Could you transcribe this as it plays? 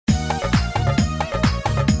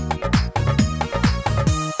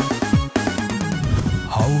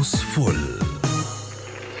Houseful.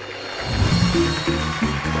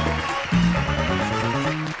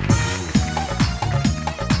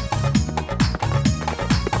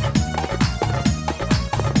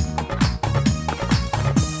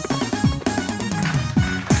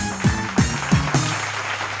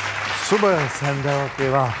 සුබ සන්දාවක්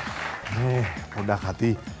වේවා. මේ පොඩ්ඩක්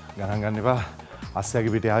අති ගණන් ගන්න එපා. අස්සයාගේ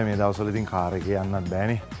පිටේ ආවේ මේ දවස්වල ඉතින් කාර් එකේ යන්නත්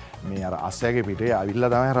බෑනේ. මේ අර අස්සයාගේ පිටේ අවිල්ලා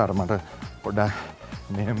තමයි අර මට පොඩ්ඩක්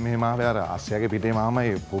මේ මාවේ අර අස්සයාගේ පිටේ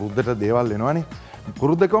මාමයි පුරුද්දට දේවල් එනවනේ.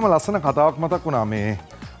 පුරුද්ද කොහම ලස්සන කතාවක් මතක් වුණා. මේ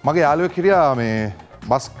මගේ යාළුවෙක් හිටියා මේ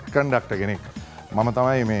බස් කන්ඩක්ටර් කෙනෙක්. මම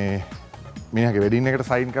තමයි මේ මිනිහාගේ වෙඩින් එකට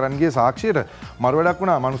සයින් කරන්න ගියේ සාක්ෂියට. මරු වැඩක්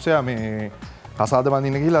වුණා. මිනිස්සයා මේ කසාද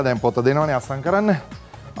බඳින්න ගිහිල්ලා දැන් පොත දෙනවනේ අස්සම් කරන්න.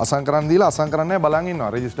 අසං කරන් දීලා අසං කරන්නේ බලන් ඉන්නවා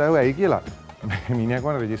රෙජිස්ටර් එක ඇයි කියලා. මිනිහා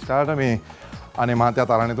කොහොමද රෙජිස්ටර්ට මේ අනේ මාත්‍යා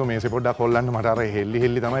තරන්නේ නැතුව මේසේ පොඩ්ඩක් හොල්ලන්න මට අර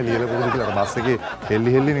හෙල්ලි තමයි ලියලා පුරුදු කියලා බස් එකේ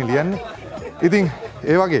හෙල්ලිනේ ලියන්නේ. ඉතින්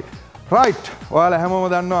ඒ වගේ රයිට් ඔයාලා හැමෝම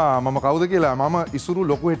දන්නවා මම කවුද කියලා. මම ඉසුරු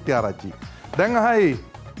ලොකු හෙට්ටිය ආරච්චි. දැන් අහයි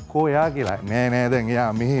කෝ එයා කියලා. නෑ දැන්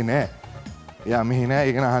එයා මෙහි නෑ. එයා මෙහි නෑ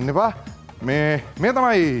ඒක නහන්න එපා. මේ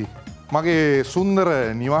තමයි මගේ සුන්දර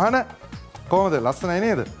නිවහන. කොහොමද ලස්සනයි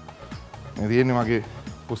නේද? මේ තියෙන්නේ මගේ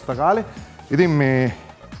පුස්තකාලේ. ඉතින්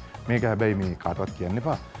මේක හැබැයි මේ කාටවත් කියන්න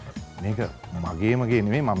එපා. මේක මගේ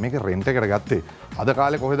නෙමෙයි මම මේක රෙන්ට් එකට ගත්තේ. අද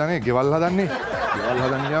කාලේ කොහෙද අනේ ගෙවල් හදන්නේ? ගෙවල්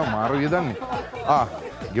හදන්න ගියාම මාරු වියදන්නේ.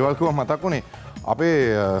 ගෙවල් කිව්ව මතක් වුණේ අපේ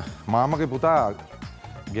මාමගේ පුතා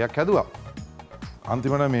ගෙයක් හැදුවා.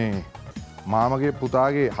 අන්තිමට මේ මාමගේ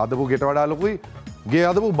පුතාගේ හදපු ගෙට වඩා ලොකුයි ගේ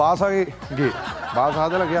හදපු බාසාගේ ගේ. බාසා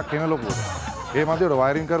හදලා ගෙයක් කෙන ලොකුයි. ඒ මැදට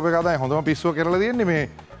වයරින් කරපු එක තමයි හොඳම පිස්සුව කරලා තියෙන්නේ මේ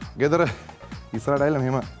ගෙදර ඉස්සරහට ඇවිල්ලා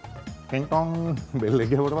මෙහෙම ටෙන්ටොන් බෙල්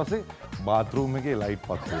එක ගහුවට පස්සේ බාත්රූම් එකේ ලයිට්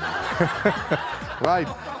පත් වෙනවා.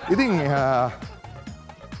 රයිට්. ඉතින්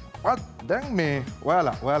දැන් මේ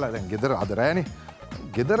ඔයාලා දැන් ගෙදර අද රෑනේ.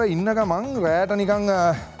 ගෙදර ඉන්න ගමන් රෑට නිකන්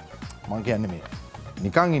මං කියන්නේ මේ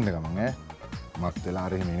නිකන් ඉන්න ගමන් මත් වෙලා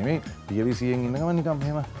හරි නෙමෙයි ටීවීසියෙන් ඉන්න ගමන් නිකන්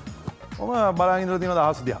මෙහෙම බලන් ඉඳලා තියෙනවා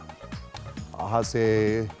අහස දිහා.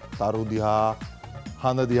 අහසේ තරු දිහා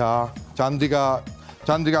හඳ දිහා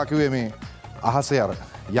චන්ද්‍රිකා කිව්වේ මේ අහසේ අර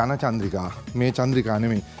යන චන්ද්‍රිකා මේ චන්ද්‍රිකා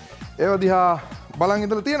නෙමෙයි. ඒව දිහා බලන්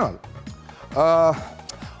ඉඳලා තියෙනවද?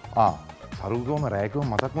 තරුගොම රෑකම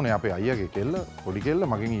මතක් වුණේ අපේ අයියාගේ කෙල්ල පොඩි කෙල්ල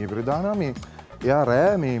මගෙන් ඊයේ පෙරේදානා මේ එයා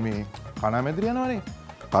රෑ මේ කණාමැදිරි යනවනේ.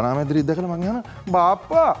 කණාමැදිරි දැකලා මං යනවා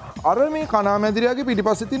බාප්පා අර මේ කණාමැදිරියාගේ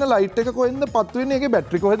පිටිපස්සේ තියෙන ලයිට් එක කොහෙන්ද පත් වෙන්නේ? ඒකේ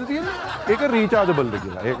බැටරි කොහෙද තියෙන්නේ? ඒක රීචාර්ජබල්ද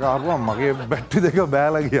කියලා. ඒක ආවම මගේ බැටරි දෙක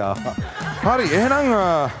බෑලා ගියා. හරි එහෙනම්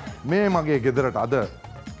මේ මගේ ගෙදරට අද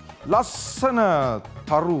ලස්සන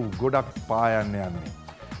තරු ගොඩක් පායන්න යන්නේ.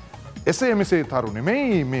 එසේ මෙසේ තරු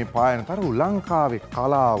නෙමෙයි මේ පායන තරු ලංකාවේ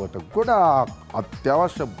කලාවට ගොඩාක්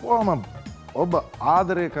අත්‍යවශ්‍ය බොහොම ඔබ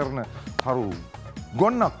ආදරය කරන තරු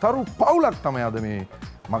ගොන්නක් තරු පවුලක් තමයි අද මේ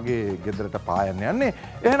මගේ ගෙදරට පායන්න යන්නේ.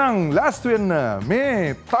 එහෙනම් ලෑස්ති වෙන්න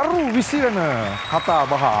මේ තරු විසිරෙන කතා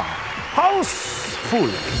බහ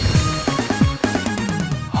Houseful.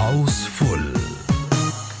 Houseful.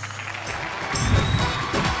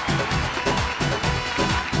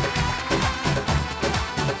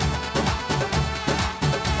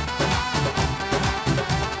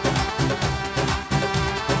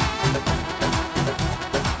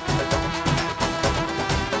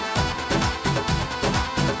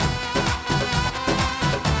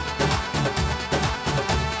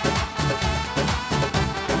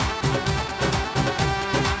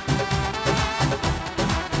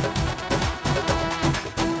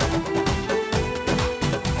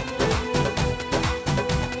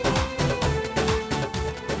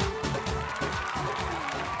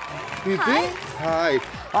 හයි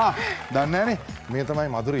දන්නෑනේ මේ තමයි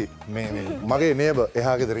මధుරී මේ මගේ නේබ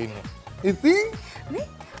එහා ගෙදර ඉන්නේ. ඉතින් මේ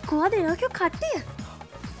කොහොමද එනකෝ කට්ටිය?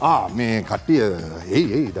 මේ කට්ටිය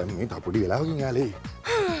එයි දැන් මේ තපුඩි වෙලාවකින් යාලේ.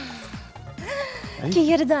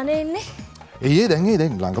 කීයද දන්නේ එන්නේ?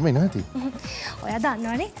 දැන් ළඟම එනවා ඇති. ඔයා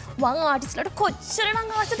දන්නවනේ වන් ආටිස්ට්ලාට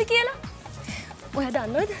කොච්චරනම් ආසද කියලා? ඔයා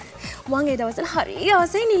දන්නවද? මං ඒ දවස්වල හරි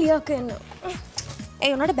ආසයි නිලියක් වෙන්න.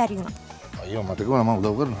 ඒ උනට බැරි වුණා. අයියෝ මට කිව්වා මම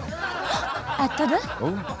උදව් කරනවා. ඇත්තද?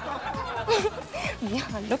 ඔව්. මේ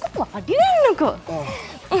හල්ලක වාඩි වෙන්නකෝ.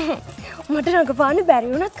 මට රඟපාන්න බැරි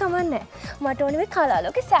වුණත් කමන්නේ. මට ඕනේ මේ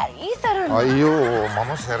කලාලෝකේ සැරී සරවන්න. අයියෝ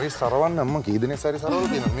මම සැරී සරවන්න අම්ම කී දෙනෙක් සැරී සරවලා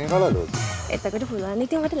තියෙනවද මේ කලාලෝකේ? එතකොට පුළුවන්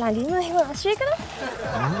ඉතින් මට ළඟින්ම එහෙම ආශ්‍රය කරන්න.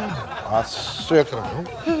 ආශ්‍රය කරන්න.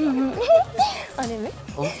 අනේ මේ.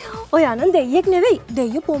 ඔය අනන් දෙයියෙක් නෙවෙයි.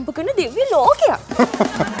 දෙයියෝ පොම්ප කරන දිව්‍ය ලෝකයක්.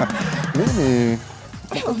 මේ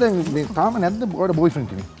මොකද මේ තාම නැද්ද ඔයාලා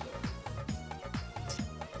බොයිෆ්‍රෙන්ඩ් කෙනෙක්?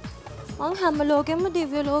 මං හැම ලෝකෙම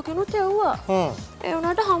දිව්‍ය ලෝකෙනුත් එව්වා. ඒ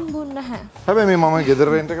වුණාට හම්බුන්නේ නැහැ. හැබැයි මේ මම ගෙදර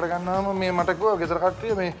රෙන්ට් එකට ගන්නාම මේ මට කිව්වා ගෙදර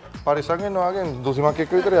කට්ටිය මේ පරිසංගෙන් වාගේ දුසිමක්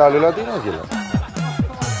එක්ක විතර යාළු වෙලා තියෙනවා කියලා.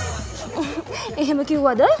 එහෙම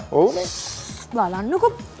කිව්වද? ඔව් නේ.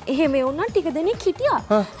 බලන්නකෝ එහෙම වුණා ටික දෙනෙක් හිටියා.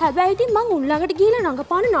 හැබැයි ඉතින් මං උන් ළඟට ගිහලා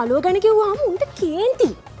රංගපාන නළුව ගැන කිව්වහම උන්ට කේන්ති.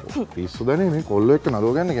 පිස්සු දනේ මේ කොල්ලෝ එක්ක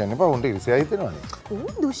නළුව ගන්න කියන්නේ පා උන්ට ඉරිසියා හිතෙනවනේ.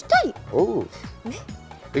 ඌ දුෂ්ටයි. ඔව්.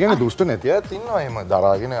 ඒ කියන්නේ දුෂ්ට නැති අයත් ඉන්නවා එහෙම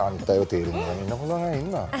දරාගෙන අනිත් අයව තේරුම් ගන්න ඉන්න පුළුවන් අය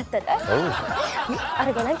ඉන්නවා. ඇත්තද? ඔව්. අර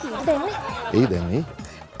ගණන් කීයද එන්නේ? එයි දැන් මේ.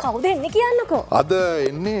 කවුද එන්නේ කියන්නකෝ? අද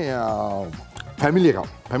එන්නේ ෆැමිලි එකක්.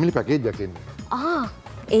 ෆැමිලි පැකේජ් එකක් එන්නේ.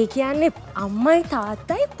 ඒ කියන්නේ අම්මයි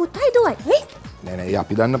තාත්තයි පුතයි දුවයි නේ? නෑ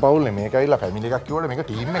අපි දන්න පවුල්නේ මේක ඇවිල්ලා ෆැමිලි එකක් කිව්වට මේක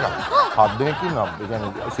ටීම් එකක්. 7 දෙනෙක් ඉන්නවා. ඒ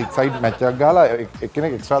කියන්නේ 6 සයිඩ් මැච් එකක් ගහලා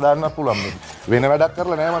එක්කෙනෙක් එක්ස්ට්‍රා දාන්නත් පුළුවන් මේ. වෙන වැඩක්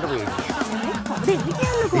කරලා නෑ මට පේන්නේ. කවුද එන්නේ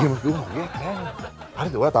කියන්නකෝ? එහෙම කිව්වා නෑ.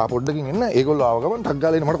 හරිද ඔයා තා පොඩ්ඩකින් එන්න. ඒගොල්ලෝ ආව ගමන් ටක්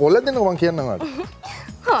ගාලා එන්න මට කොල්ලක් දෙන්නකෝ මං කියන්නම් ඔයාලට.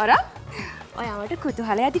 හොරා. ඔයාවට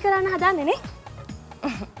කුතුහලය ඇති කරන්න හදන්නේ නේ?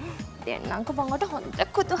 දෙන්නම්කෝ මං ඔට හොඳ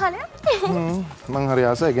කුතුහලයක්. මං හරි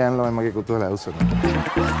ආසයි ගෑන් ළමයි මගේ කුතුහලය අවසන්.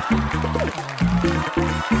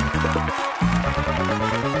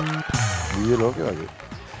 ලෝකේ වගේ.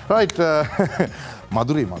 රයිට්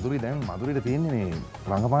මధుරි දැන් මధుරිට තියෙන්නේ මේ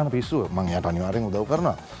රංගපාන පිස්සුව. මම එයාට අනිවාර්යෙන් උදව්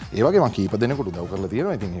කරනවා. ඒ වගේ මම කීප දෙනෙකුට උදව් කරලා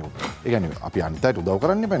තියෙනවා. ඉතින් ඒ කියන්නේ අපි අනිත් අයට උදව්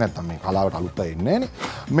කරන්න එපා. නැත්තම් මේ කලාවට අලුත් අය එන්නේ නැහනේ.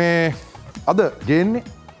 මේ අද ගේන්නේ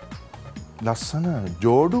ලස්සන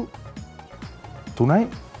ජෝඩු 3යි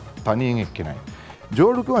තනියෙන් එක්කෙනයි.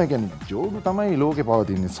 ජෝඩු කිව්වා කියන්නේ ජෝඩු තමයි ලෝකේ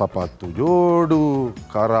පවතින සපත්තු ජෝඩු,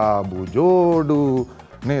 කරාබු ජෝඩු,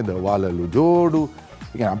 නේද? වලලු ජෝඩු.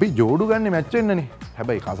 අපි ජෝඩු ගන්න මැච් වෙන්නනේ.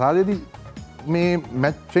 හැබැයි කසාදෙදි මේ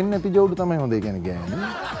මැච් වෙන්නේ නැති ජෝඩු තමයි හොඳ. ඒ කියන්නේ ගෑනි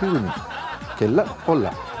පිළිමි කෙල්ල කොල්ල.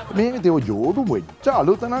 මේ තේ ජෝඩු වෙච්ච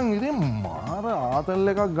අලුත නම් ඉතින් මාර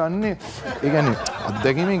ආතල් එකක් ගන්න. ඒ කියන්නේ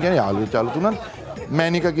අත්දැකීමෙන් කියන්නේ යාළුවෙක් අලුතුනත්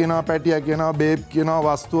මැනික කියනවා, පැටියා කියනවා, බේබ් කියනවා,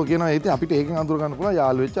 වස්තුව කියනවා. ඒ ඉතින් අපිට ඒකෙන් අඳුර ගන්න පුළුවන්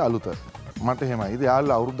යාළුවෙච්ච අලුත. මට එහෙමයි. ඉතින්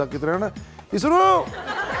යාළුවා අවුරුද්දක් විතර යනකොට ඉසුරු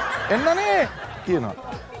එන්නනේ කියනවා.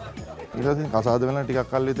 ඊට පස්සේ කසාද වෙලා ටිකක්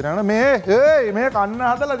කල් විතර යනවා මේ කන්න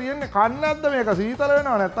හදලා තියෙන්නේ කන්න නැද්ද මේක සීතල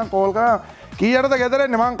වෙනවා නැත්තම් කෝල් කරා කීයටද ගෙදර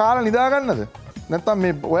එන්නේ මං කාලා නිදා ගන්නද නැත්තම්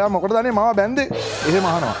මේ ඔයා මොකටද අනේ මාව බැන්දේ එහෙම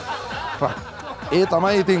අහනවා ඒ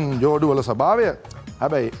තමයි ඉතින් ජෝඩු වල ස්වභාවය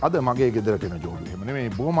හැබැයි අද මගේ ගෙදරට එන ජෝඩු එහෙම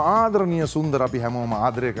නෙමෙයි බොහොම ආදරණීය සුන්දර අපි හැමෝම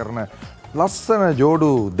ආදරය කරන ලස්සන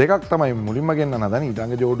ජෝඩු දෙකක් තමයි මුලින්ම ගෙන්නන දැන්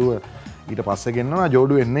ඊටඟ ජෝඩුව ඊට පස්සේ ගෙන්නනවා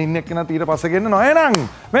ජෝඩු එන්න ඉන්න එක්කෙනත් ඊට පස්සේ ගෙන්නනවා එහෙනම්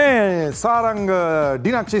මේ සාරංග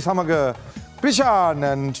ඩිනක්ෂි සමග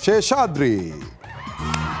ක්‍රිෂාන් ශේෂාද්‍රී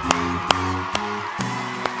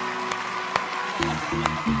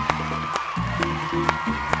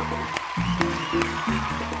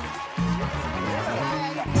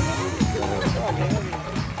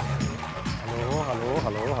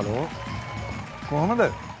හලෝ කොහොමද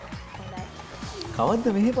කවද්ද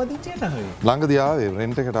මෙහෙ පදිංචියට ආවේ? ළඟදී ආවේ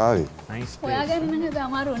රෙන්ට් එකට ආවේ. නයිස්. හොයාගන්න නම් හැබැයි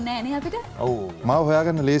අමාරු නෑ නේ අපිට. ඔව්. මාව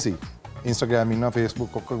හොයාගන්න ලේසි. Instagram ඉන්නවා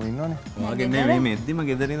Facebook ඔක්කොම ඉන්නවනේ. ඔයාගේ නේ මේ එද්දිම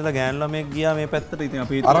ගෙදර ඉඳලා ගෑනු ළමයෙක් ගියා මේ පැත්තට. ඉතින්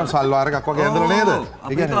අපි අර සල්වාර එකක් වගේ ඇඳලා නේද?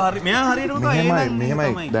 ඒ කියන්නේ මෙයා හරියටම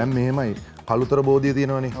මෙහෙමයි. දැන් මෙහෙමයි. කළුතර බෝධිය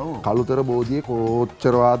තියෙනවනේ. කළුතර බෝධියේ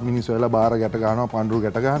කොච්චරවත් මිනිස්සු වෙලා බාර ගැට ගන්නවා, පඳුරු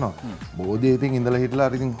ගැට ගන්නවා. බෝධිය ඉතින් ඉඳලා හිටලා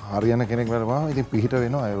ඉතින් හරියන කෙනෙක් වෙලා ඉතින් පිහිට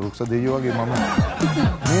වෙනවා. ඒ රුක්ෂ දෙයියෝ වගේ මම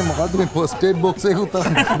මේ මොකද්ද මේ ෆස්ට් ඒඩ් බොක්ස් එක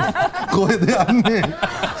උතන් කොහෙද යන්නේ?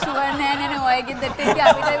 ෂුවර් නෑ නේ ඔයගේ දෙට ඉතින්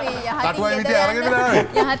අපිට මේ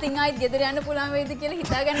යහතින් ආයිත් ගෙදර යන්න පුළුවන් වෙයිද කියලා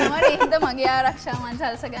හිතා ගන්නවා. ඒ හින්දා මගේ ආරක්ෂාව මං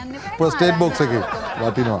සල්ස ගන්න එපා. ෆස්ට් ඒඩ් බොක්ස් එකේ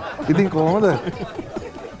වටිනවා. ඉතින් කොහොමද?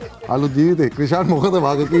 අලුත් ජීවිතේ ක්‍රිෂාන් මොකද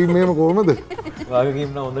වගකීම් මේම කොහොමද? වගකීම්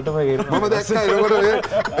නම් හොඳටම ගේනවා. මම දැක්කා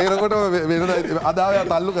එනකොට වෙන අදාවයා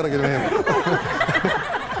තල්ලු කරගෙන මෙහෙම.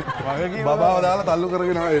 වගකීම් බබාව දාලා තල්ලු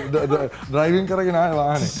කරගෙන ආවේ ඩ්‍රයිවිං කරගෙන ආවේ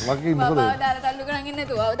වාහනේ. වගකීම් මොකද? බබාව දාලා තල්ලු කරන් ඉන්නේ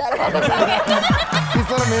නැතුව ආව දාලා.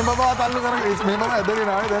 ඉස්සර මේ බබාව තල්ලු කරගෙන මේ බබා ඇදගෙන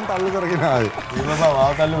ආවේ දැන් තල්ලු කරගෙන ආවේ. මේ බබා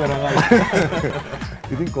වාව තල්ලු කරන් ආවේ.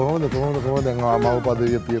 ඉතින් කොහොමද දැන් මව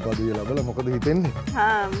පදවිය පිය පදවිය ලැබලා මොකද හිතෙන්නේ?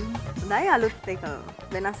 හොඳයි අලුත් එක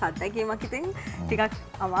වෙනස් අත්දැකීමක් ඉතින් ටිකක්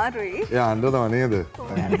අමාරුයි. එයා අඬනවා නේද?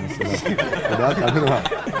 එදා අඬනවා.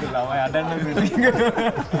 ළමයි අඬන්නේ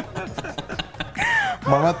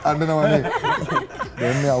මමත් අඬනවානේ.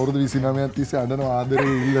 දැන් මේ අවුරුදු 29ක් තිස්සේ අඬනවා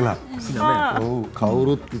ආදරේ ඉල්ලලා. 29. ඔව්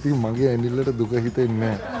කවුරුත් ඉතින් මගේ ඇඟිල්ලට දුක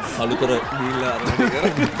හිතෙන්නේ නැහැ. කළුතර දීලා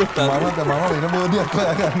මම වෙන බෝධියක්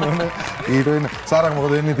හොයාගන්න ඕනේ. ඊට වෙන සාරංග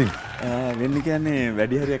මොකද වෙන්නේ ඉතින්? වෙන්නේ කියන්නේ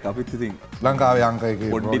වැඩි හරියක් අපිත් ඉතින් ලංකාවේ අංක එකේ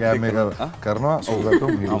ප්‍රෝග්‍රෑම් එක කරනවා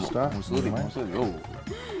සෝගතුම් හිරුස්ටා ඔව්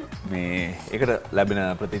මේ ඒකට ලැබෙන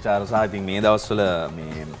ප්‍රතිචාර සහ ඉතින් මේ දවස්වල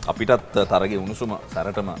මේ අපිටත් තරගේ උණුසුම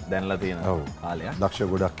සැරටම දැනලා තියෙන කාලයක්. දක්ෂ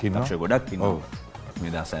ගොඩක් ඉන්නවා.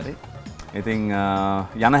 මේ දවස්වලේ ඉතින්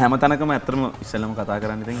යන හැම තැනකම ඇත්තටම ඉස්සෙල්ලම කතා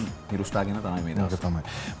කරන්නේ ඉතින් හිරුස්ටා ගැන තමයි මේ දවස්. තමයි.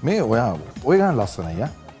 මේ ඔය ගාන ලස්සනයි යා.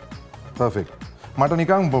 පර්ෆෙක්ට්. මට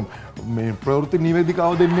නිකන් මේ ප්‍රවෘත්ති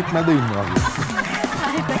නිවේදිකාව දෙන්නෙක් නැද ඉන්නවා වගේ.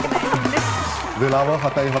 වෙලාව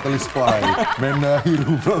 7:45යි. මෙන්න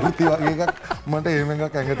හිරු ප්‍රවෘත්ති වගේ එකක් මට එහෙම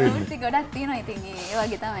එකක් ඇඟට එන්නේ. ප්‍රවෘත්ති ගොඩක් තියෙනවා ඉතින් ඒ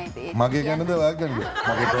වගේ තමයි ඉතින්. මගේ ගැනද ඔයා ගැනද?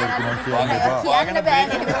 මගේ ප්‍රවෘත්ති නම් කියන්න එපා. කියන්න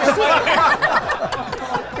බෑනේ.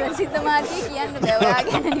 ප්‍රසිද්ධ මාධ්‍ය කියන්න බෑ ඔයා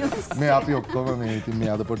ගැන නිවුස්. මේ අපි ඔක්කොම මේ ඉතින් මේ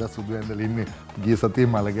අද පොඩක් සුදු ඇඳලා ඉන්නේ. ගිය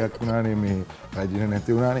සතියේ මලගයක් වුණානේ මේ රජින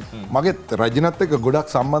නැති වුණානේ. මගේ රජිනත් එක්ක ගොඩක්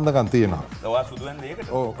සම්බන්ධකම් තියෙනවා. ඔයා සුදු ඇඳ ඒකට?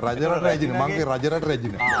 ඔව් රජරට රජින මගේ රජරට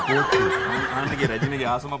රජින. ආන්නගේ රජිනගේ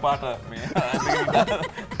ආසම පාට මේ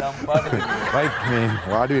දම් පාට රයිට් මේ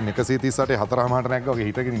වාඩි වෙන්න 138 4:00 නැග්ග වගේ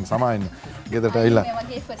හිටගෙන සමාවෙන්න. ගෙදරට ඇවිල්ලා මේ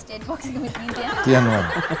වගේ ෆස්ට් එඩ් බොක්ස් එක මෙතනින් තියන්න. තියනවා.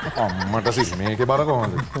 අම්මට සිස් මේකේ බර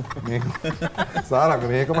කොහොමද? මේක සාරංග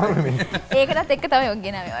මේක බර මේ. ඒකටත් එක්ක තමයි ඔක්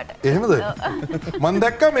ගෙනාවේ වට. එහෙමද? මම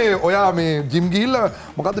දැක්ක මේ ඔයා මේ ජිම් ගිහිල්ලා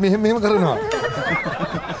මොකද්ද මෙහෙම කරනවා.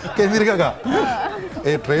 කෙන්දිරි කකා.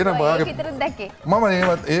 ඒ ට්‍රේනර් බාගේ විතරක් දැක්කේ. මම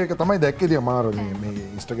ඒක තමයි දැක්කේ දියා මාර මේ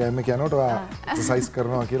ඉන්ස්ටාග්‍රෑම් එකේ යනකොට ඔයා එක්සර්සයිස්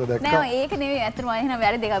කරනවා කියලා දැක්කා. නෑ ඒක නෙවෙයි අතන මම එහෙනම්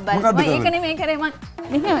වැරදි දෙකක් බලලා. මම ඒක නෙමෙයි කරේ මම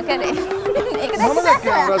මෙහෙම කරේ. ඒක මම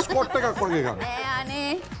දැක්කේ අර ස්කොට් එකක් වගේ එකක්. නෑ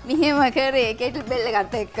අනේ මෙහෙම කරේ කෙටල් බෙල්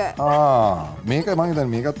එකත් එක්ක. මේක මම හිතන්නේ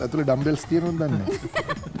මේකත් ඇතුලේ ඩම්බෙල්ස් තියෙනවද දන්නේ.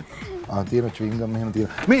 තියෙන චුවින් ගම් මෙහෙම තියෙන.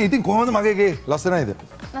 මේ ඉතින් කොහොමද මගේ ගේ ලස්සනයිද?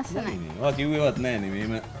 ලස්සනයි. ඔයා කිව්වේවත් නෑනේ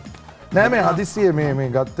මේම. නෑ මේ හදිස්සියේ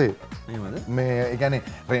මේ ගත්තේ. එහෙමද? මේ ඒ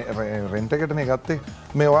කියන්නේ රෙන්ට් එකටනේ ගත්තේ.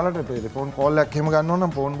 මේ ඔයාලට ටෙලිෆෝන් කෝල් එකක් එහෙම ගන්න ඕන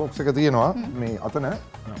නම් ෆෝන් බොක්ස් එක තියෙනවා. මේ අතන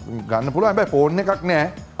ගන්න පුළුවන්. හැබැයි ෆෝන් එකක් නෑ.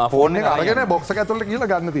 ෆෝන් එක අරගෙන බොක්ස් එක ඇතුළට ගිහලා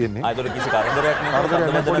ගන්න තියෙන්නේ. ආයෙත් කිසි කරදරයක්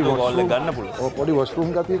නෑ. පොඩි කෝල් එක ගන්න පුළුවන්. ඔව් පොඩි වොෂ්රූම්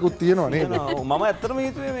ගතියකුත් තියෙනවා නේද? මම ඇත්තටම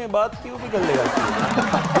හිතුවේ මේ බාත් කියුබිකල් එකක්.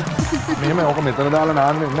 මෙහෙම ඕක මෙතන දාලා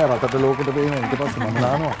නාන්න වෙන්නේ නෑ. රටට ලෝකෙට පේන ඊට පස්සේ මම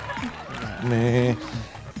නානවා.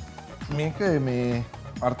 මේක මේ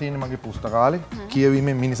අර්ථයන්නේ මගේ පුස්තකාලේ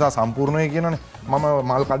කියවීමෙන් මිනිසා සම්පූර්ණයි කියනනේ. මම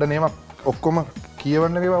මල් කඩන ඒවා ඔක්කොම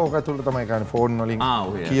කියවන්න ඒවා ඕක ඇතුළට තමයි කරන්නේ ෆෝන් වලින්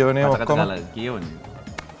කියවනේ ඔක්කොම කියවන්නේ.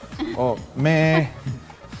 ඔව් මේ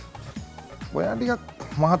ඔයා ටිකක්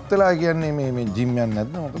මහත් වෙලා කියන්නේ මේ ජිම් යන්නේ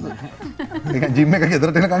නැද්ද මොකද? ඒක ජිම් එක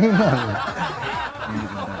ගෙදරට එනකන් ඉන්නවා.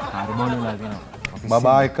 කාර්බෝන වල තියෙනවා.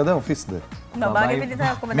 බබා එක්කද ඔෆිස්ද? බබාගේ පිටිත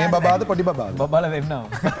ඔක්කොම මේ බබාද පොඩි බබාද? බබාලා දෙන්නවා.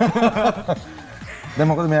 දැන්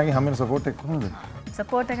මොකද මෙයාගේ හැමෙන සපෝට් එක කොහොමද?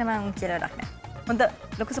 සපෝට් එක නම් කියලා වැඩක් නෑ. හොඳ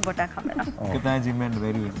ලොකු සපෝට් එකක් හම්බෙනවා. ඒක තමයි ජිම් යන්න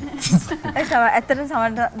බැරි වෙන්නේ. ඒ තමයි ඇත්තටම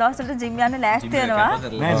සමහර දවස්වල ජිම් යන්න ලෑස්ති වෙනවා.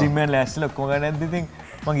 නෑ ජිම් යන්න ලෑස්තිලා කොහොම නැද්ද ඉතින්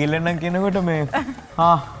මං ගිල්ලන්නම් කියනකොට මේ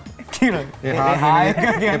කියලා. ඒ හාය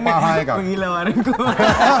එක. ගිල්ලා වරෙන්කෝ.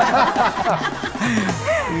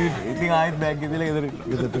 ඉතින් ආයෙත් බෑග් ගෙදලා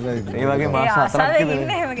ගෙදරට ඒ වගේ මාස 4ක්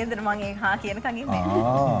ඉන්නේ එහෙම ගෙදර මම ඒ හා කියනකන් ඉන්නේ.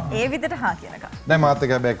 ඒ විදිහට හා කියනකන්. දැන් මාත්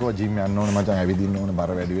එක හැබැයි කිව්වා ජිම් යන්න ඕනේ මචං ඇවිදින්න ඕනේ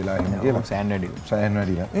බර වැඩි වෙලා එහෙම කියලා. සෑන් වැඩි. සෑන්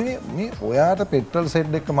වැඩිලා. මේ ඔයාට පෙට්‍රල්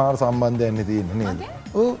සෙට් එක මාර සම්බන්ධයක් නේ තියෙන්නේ නේද?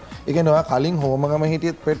 ඔව්. ඒ කියන්නේ ඔයා කලින් හෝමගම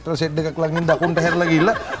හිටියෙත් පෙට්‍රල් සෙට් එකක් ළඟින් දකුණට හැරලා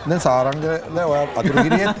ගිහිල්ලා දැන් සාරංග දැන් ඔයා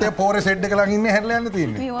අතුරුගිරියෙත් පෝරේ සෙට් එක ළඟින් ඉන්නේ හැරලා යන්න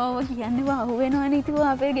තියෙන්නේ. මේ වව කියන්නේ වහු වෙනවනේ ඉතින්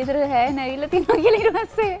අපේ ගෙදර හැය නැවිලා තිනවා කියලා ඊට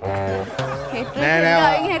පස්සේ.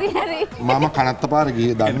 නෑ හරි හරි. මම කනත්ත පාරේ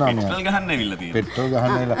ගියේ දන්නවා මම. පෙට්‍රල් ගහන්න ඇවිල්ලා තියෙනවා. පෙට්‍රල්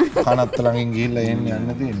ගහන්න ඇවිල්ලා කනත්ත ළඟින් ගිහිල්ලා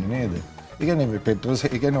යන්න තියෙන්නේ නේද? ඒ කියන්නේ පෙට්‍රල්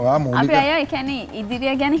ඒ කියන්නේ ඔයා මූලික අපි අය කියන්නේ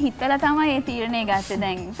ඉදිරිය ගැන හිතලා තමයි ඒ තීරණය ගත්තේ.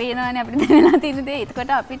 දැන් පේනවනේ අපිට දැනලා තියෙන දේ.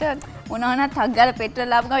 ඒකට අපිට මොනවා ටක් ගාලා පෙට්‍රල්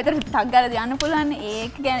ලාභ ගාව විතර ටක් ගාලා යන්න පුළුවන්.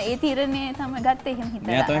 ඒක ගැන ඒ තීරණය තමයි ගත්තේ එහෙම හිතලා.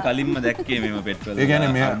 මෙයා තමයි කලින්ම දැක්කේ මේව පෙට්‍රල්. ඒ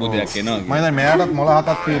කියන්නේ මෙයා අර්බුදයක් එනවා මම දැන් මෙයාටත් මොළ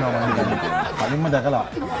හතක් තියෙනවා මම හිතන්නේ. කලින්ම දැකලා.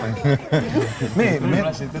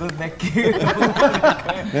 මේ සිතරුත් දැක්කේ.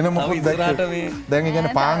 වෙන මොකද දැක්කේ? දැන් ඒ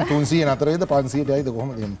කියන්නේ පාන් 300 නතර වේද 500ට යයිද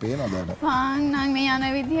කොහොමද එහෙම පේනවද අර? පාන් නම් මේ යන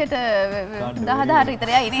විදිහට 10 විතර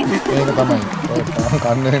යයි නේද? ඒක තමයි.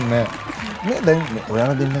 කන්න වෙන්නේ නැහැ. මේ දැන්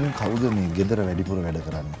ඔයාලා දෙන්නගෙන් කවුද මේ ගෙදර වැඩිපුර වැඩ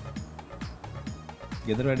කරන්නේ?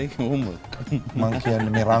 ගෙදර වැඩේ කොහොමද? මං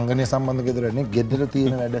කියන්නේ මේ රංගනය සම්බන්ධ ගෙදර නේ ගෙදර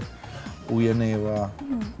තියෙන වැඩ උයන ඒවා.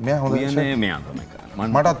 මෙයා හොඳ උයනේ මෙයා තමයි කරන්නේ.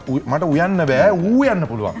 මට උයන්න බෑ ඌ යන්න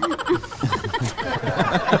පුළුවන්.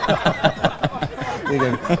 ඒක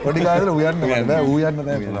පොඩි කාලේ උයන්න බෑ ඌ යන්න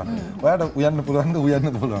තමයි පුළුවන්. ඔයාට උයන්න පුළුවන්ද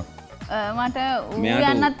උයන්නද පුළුවන්? මට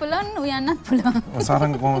උයන්නත් පුළුවන් උයන්නත් පුළුවන්.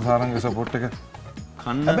 සාරංග කොහොමද සාරංග සපෝට් එක?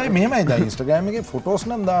 කන්න හැබැයි මෙහෙමයි දැන් ඉන්ස්ටාග්‍රෑම් එකේ ෆොටෝස්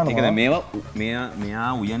නම් දානවා. ඒ කියන්නේ මේවා මෙයා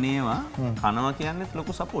උයනේවා කනවා කියන්නේත්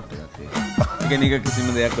ලොකු සපෝට් එකක් ඒක. ඒ කියන්නේ ඒක කිසිම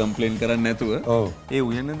දෙයක් කම්ප්ලේන් කරන්නේ නැතුව ඒ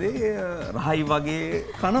උයන දේ රහයි වගේ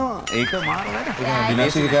කනවා. ඒක මාර වැඩක්. ඒ කියන්නේ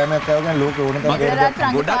දිනේශී කැමරාවක් ආවම ලෝකේ ඕන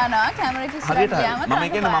තරම් ගොඩක් කැමරා එක ඉස්සරහට ගියාම මම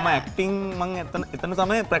කියන්නේ මම ඇක්ටිං මම එතන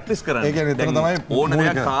තමයි ප්‍රැක්ටිස් කරන්නේ. ඒ කියන්නේ එතන තමයි ඕන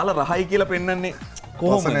දෙයක් කාලා රහයි කියලා පෙන්වන්නේ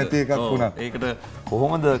කොහොමද නැති එකක් වුණා. ඒකට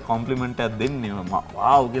කොහොමද කොම්ප්ලිමන්ට් එකක් දෙන්නේ?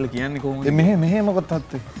 වාව් කියලා කියන්නේ කොහොමද? මෙහෙ මොකක්ද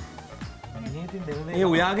තාත්තේ? ඒ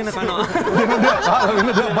උයාගෙන කනවා.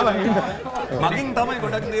 මගින් තමයි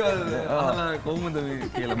ගොඩක් දේවල් අහලා කොහොමද මේ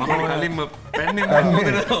කියලා. මම කලින්ම පැන්නේ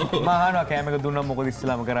මම අහනවා කෑම එක දුන්නා මොකද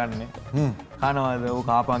ඉස්සලාම කරන්නේ? කනවාද? ඔව්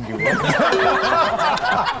කාපන් කිව්වා.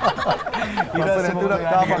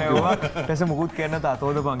 ඊට මුකුත් කියන්න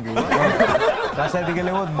තාතෝදපන් කිව්වා. රස ඇති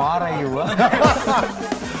කියලා මාරයි කිව්වා.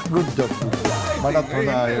 good job. මටත්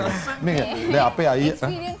හොඳයි. මේ දැන් අපේ අයියා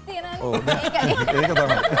ඔව් ඒක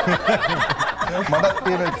තමයි. මටත්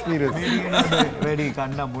තියෙන එක්ස්පීරියන්ස්. වැඩි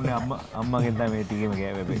කන්න මුන්නේ අම්මගෙන් තමයි මේ ටිකේම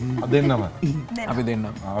කෑවේ. දෙන්නම. අපි දෙන්නම.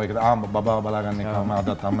 ඒක බබා බලාගන්න එකම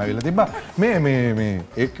අදත් අම්මා ඇවිල්ලා තිබ්බා. මේ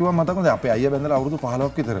ඒක කිව්වා මතකද අපේ අයියා බැඳලා අවුරුදු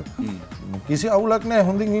 15ක් විතර. කිසි අවුලක් නැහැ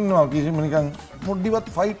හොඳින් ඉන්නවා. කිසිම නිකන් පොඩ්ඩිවත්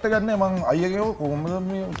ෆයිට් එකක් නැහැ. මං අයියාගේ කොහොමද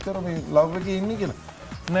මේ උත්තර මේ ලව් එකේ ඉන්නේ කියලා.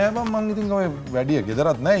 නෑ බං මං ඉතින් ඔය වැඩිය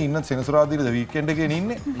ගෙදරත් නෑ ඉන්න සෙනසුරාදාද වීකෙන්ඩ් එකේ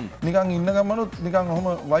ඉන්නේ. නිකන් ඉන්න ගමනොත් නිකන් ඔහම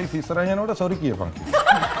වයිෆ් ඉස්සරහින් යනකොට සෝරි කියපන්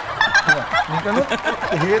කියලා. නිකන්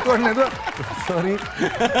හේතුවක් නේද? සෝරි.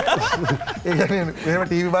 ඒ කියන්නේ එහෙම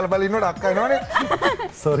ටීවී බල ඉන්නකොට අක්කා එනවනේ.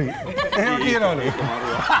 සෝරි. එහෙම කියනවලු.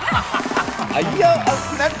 අයියා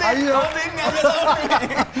නැත්තේ අයියා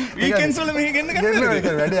වීකෙන්ඩ්ස් වල මෙහෙ ගෙන්න ගන්න. ඒක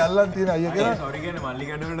වැඩි අල්ලන් තියෙන අයියා කියලා. සෝරි කියන්නේ මල්ලි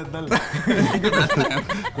කඩවලට දාලා.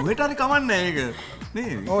 කොහෙට හරි කමන්නේ ඒක.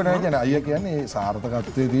 නේ. ඕ නෑ කියන්නේ අයියා කියන්නේ ඒ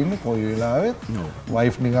සාර්ථකත්වයේ තියෙන්නේ කොයි වෙලාවෙත්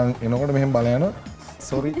වයිෆ් නිකන් එනකොට මෙහෙම බල යනවා.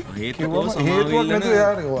 සෝරි. හේතුවක් නැතුව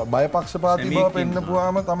යාර බයපක්ෂපාතී බව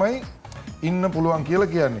පෙන්නපුවාම තමයි ඉන්න පුළුවන්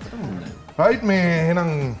කියලා කියන්නේ. රයිට් මේ එහෙනම්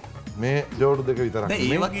මේ ජෝඩු දෙක විතරක්. දැන්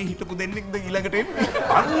ඒ වගේ හිටපු දෙන්නෙක්ද ඊළඟට එන්නේ?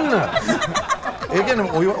 අන්න. ඒ කියන්නේ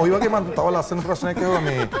ඔය වගේ මම තව ලස්සන ප්‍රශ්නයක් අහුවා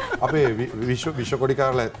මේ අපේ විශ්ව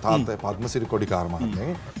කොඩිකාරලා තාත්තා පද්මසිරි කොඩිකාර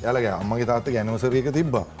මහත්මයාගේ. එයාලගේ අම්මගේ තාත්තගේ ඇනිවර්සරි එක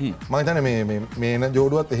තිබ්බා. මම හිතන්නේ මේන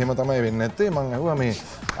ජෝඩුවත් එහෙම තමයි වෙන්නේ නැත්තේ. මම අහුවා මේ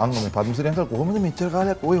මේ පද්මසිරි අංකල් කොහොමද මෙච්චර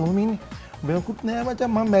කාලයක් ඔය ඔහොම ඉන්නේ? බෙකුත් නෑ මචං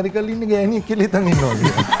මම මැරිකල් ඉන්නේ ගෑණියෙක් කියලා හිතන් ඉන්නවා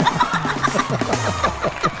කියලා.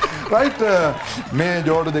 රයිට් මේ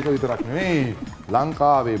ජෝඩු දෙක විතරක් නෙවෙයි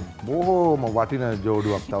ලංකාවේ බොහෝම වටින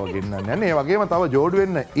ජෝඩුවක් තව ගෙන්නන්න යන්නේ. ඒ වගේම තව ජෝඩු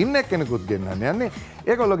වෙන්න ඉන්න කෙනෙකුත් ගෙන්නන්න යන්නේ.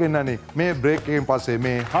 ඒගොල්ලෝ ගෙන්නන්නේ මේ බ්‍රේක් එකෙන් පස්සේ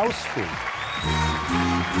මේ හවුස්ෆුල්.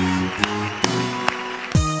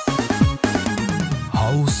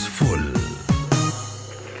 හවුස්ෆුල්.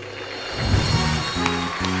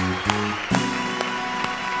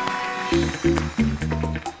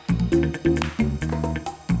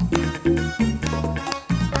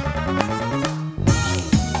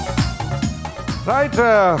 රයිට්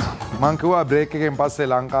මං කිව්වා බ්‍රේක් එකෙන් පස්සේ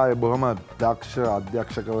ලංකාවේ බොහොම දක්ෂ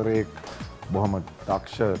අධ්‍යක්ෂකවරයෙක් බොහොම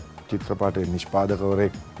දක්ෂ චිත්‍රපටයේ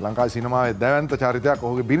නිෂ්පාදකවරයෙක් ලංකාවේ සිනමාවේ දැවැන්ත චරිතයක්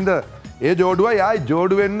ඔහුගේ බිරිඳ ඒ ජෝඩුවයි ආයි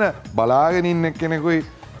ජෝඩු වෙන්න බලාගෙන ඉන්න කෙනෙකුයි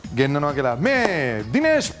ගෙන්නනවා කියලා මේ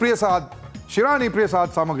දිනේෂ් ප්‍රියසාද් ශිරානි ප්‍රියසාද්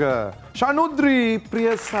සමග ශනුද්‍රී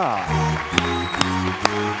ප්‍රියසාද්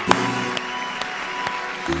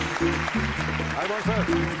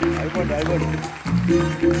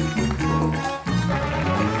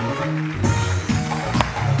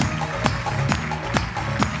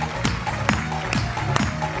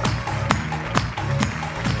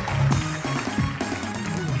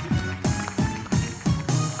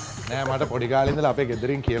මට පොඩි කාලේ ඉඳලා අපේ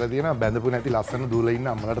ගෙදරින් කියලා තියෙනවා බැඳපු නැති ලස්සන දූලා ඉන්න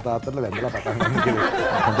අම්මලාට තාත්තලා වැඳලා පටන් ගන්න කියලා.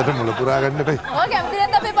 හොඳට මුල පුරා ගන්න එපා. ඔය කැමති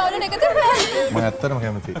නැත්නම් අපේ පවුලට එකතු වෙන්න. මම ඇත්තටම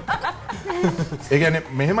කැමතියි. ඒ කියන්නේ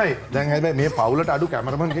මෙහෙමයි දැන් හැබැයි මේ පවුලට අඩු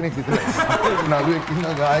කැමරමන් කෙනෙක් විතරයි. නළුවෙක්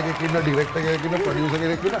ඉන්නවා, ගායකයෙක් ඉන්නවා, ඩිරෙක්ටර් කෙනෙක් ඉන්නවා, ප්‍රොඩියුසර්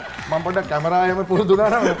කෙනෙක් ඉන්නවා. මම පොඩ්ඩක් කැමරාවෙම පුරුදුනා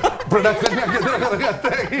නම් ප්‍රොඩක්ෂන් එකක් ගෙදර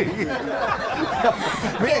කරගත්තා.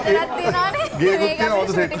 මේ ඒකත් තියනවානේ. ගේකුත් තියෙනවා, ඔත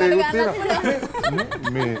සෙට් එකකුත් තියෙනවා.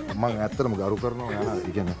 මේ මම ඇත්තටම ගරු කරනවා යාලා.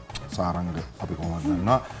 ඒ කියන්නේ සාරංග අපි කොහොමද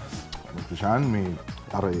දන්නවා ක්‍රිෂාන් මේ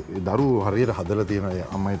අර දරුවෝ හරියට හදලා තියෙනවා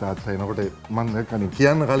අම්මයි තාත්තා එනකොට මම කලින්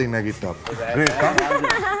කියන්න කලින් නැගිට්ටා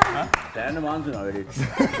තෑන්න මාන්සුනා වැඩි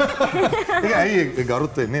ඒක ඇයි ඒ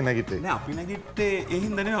ගරුත් වෙන්නේ නැගිට්ටේ නෑ අපි නැගිට්ටේ ඒ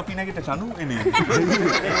හින්දා නෙවෙයි අපි නැගිට්ට චනු එනේ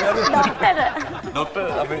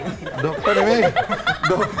ડોක්ටර් නෙවෙයි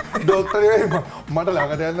මට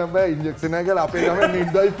ළඟට යන්න බෑ ඉන්ජෙක්ෂන් එක ගාලා අපේ ගමේ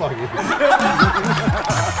නිද්දයි පාගේ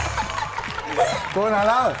කොහොන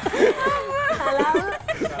හලාව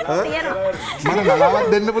මම නලාවක්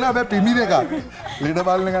දෙන්න පුළුවන් හැබැයි පිමින එකක් ලීඩ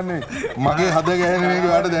බලන්න ගන්න මගේ හද ගැහෙන මේක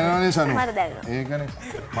ඔයාලට දැනවනේ සනු මට දැනෙනවා ඒකනේ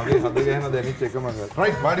මගේ හද ගැහෙන දැනිච්ච එකම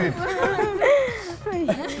රයිට් වාඩි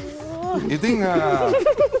ඉතින්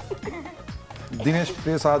දිනේෂ්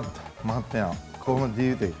ප්‍රසාද් මහත්මයා කොහොමද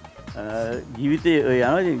ජීවිතේ ජීවිතේ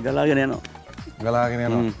යනවා ගලාගෙන යනවා ගලාගෙන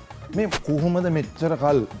යනවා මේ කොහොමද මෙච්චර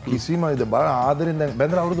කල් කිසිම ඉද බල ආදරෙන් දැන්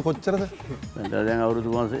බැඳලා අවුරුදු කොච්චරද? බැඳලා දැන් අවුරුදු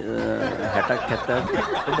 60ක් 70ක්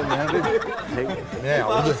නෑ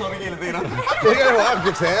අවුරුදු සෝරි කියලා දෙනවා. ඒකයි වාක්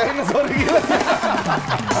සෑහෙන සෝරි කියලා.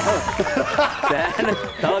 සෑහෙන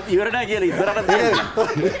තවත් ඉවර නැහැ කියලා ඉස්සරහට දෙන්න.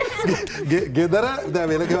 ගෙදර දැන්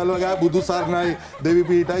වෙන කෙවල් වගේ බුදු සරණයි දෙවි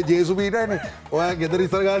පීඨයි ජේසු පීඨයිනේ. ඔයා ගෙදර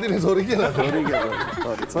ඉස්සර ගානේ සෝරි කියලා.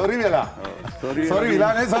 සෝරි වෙලා. සෝරි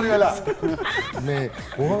වෙලා නේ සෝරි වෙලා. මේ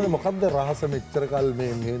කොහොමද මොකද්ද රහස මෙච්චර කල්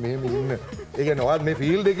මේ ඉන්න. ඒ කියන්නේ ඔයා මේ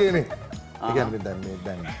ෆීල්ඩ් එකේනේ. ඒ කියන්නේ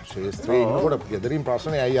දැන් ශේෂ්ත්‍රයේ ඉන්නකොට ගෙදරින්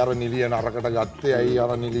ප්‍රශ්නේ ඇයි අර නිලිය නරකට ගත්තේ ඇයි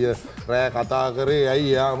අර නිලිය රෑ කතා කරේ ඇයි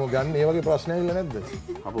යාම ගන්න ඒ වගේ ප්‍රශ්න ඇවිල්ලා නැද්ද?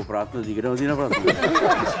 අපෝ ප්‍රාර්ථනා දිගටම තියෙන ප්‍රශ්න.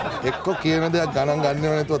 එක්කෝ කියන දෙයක් ගණන්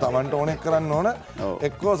ගන්නව නැතුව Tamanට ඕනෙක් කරන්න ඕන.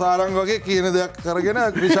 එක්කෝ සාරංග වගේ කියන දෙයක් කරගෙන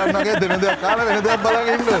ක්‍රිෂාන්ගේ දෙන දෙයක් කාලා වෙන දෙයක්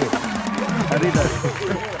බලගෙන ඉන්න ඕනේ. හරිද?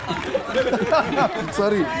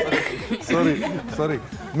 sorry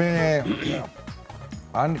මේ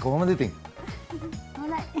අන්න කොහමද ඉතින්?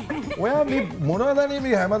 ඔයා මේ මොනවද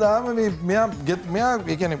මේ හැමදාම මේ මෙයා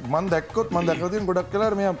ඒ කියන්නේ මම දැක්කොත් ඉතින් ගොඩක්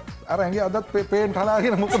වෙලාවට මෙයා අර ඇඟේ අදත් පේන්ට්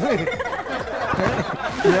හලාගෙන මොකද මේ?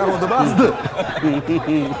 මෙයා හොඳ බාස්ද?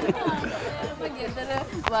 ගෙදර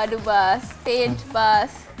වඩු බාස්, පේන්ට්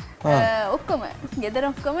බාස් ඔක්කොම ගෙදර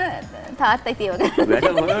ඔක්කොම තාත්තයි තියව ගන්න. වැඩ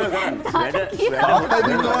මොනවද කරන්නේ?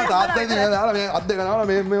 තාත්තයි දාලා මේ අත් දෙක දාලා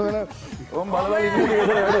මේ වෙන ඕම් බලවල ඉන්නේ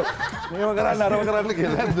වැඩ. මේව කරන්න අරව කරන්න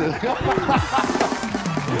කියලා නැද්ද?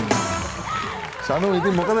 සනු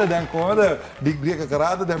ඉතින් මොකද දැන් කොහමද ඩිග්‍රී එක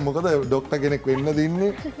කරාද දැන් මොකද ડોක්ටර් කෙනෙක් වෙන්න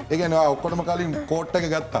දින්නේ ඒ කියන්නේ ඔයා ඔක්කොටම කලින් කෝට් එක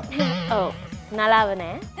ගත්තා ඔව් නලාව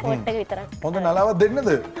නෑ කෝට් එක විතරක් හොඳ නලාවක් දෙන්නද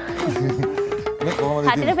මේ කොහමද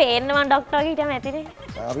ඉතින් හරියට පේන්න මම ડોක්ටර් වගේ හිටියම ඇතිනේ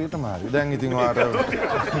හරියටම හරි දැන් ඉතින් ඔයාට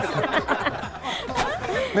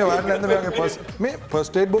මේ වාඩි නැද්ද මේ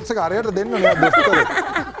ෆස්ට් එයිඩ් බොක්ස් එක අරයට දෙන්න නෑ ડોක්ටර්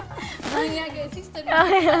මං සිස්ටර්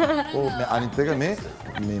ඕ අනිත් එක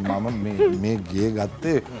මම මේ ගේ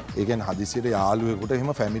ගත්තේ ඒ කියන්නේ හදිසියට යාළුවෙකුට එහෙම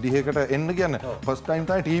ෆැමිලි එකකට එන්න කියන්නේ ෆස්ට් ටයිම්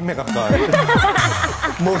තමයි ටීම් එකක් ආවේ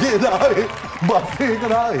මොකේද ආවේ බස්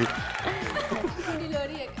එකකට ආවේ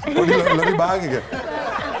ලොරි බාග් එක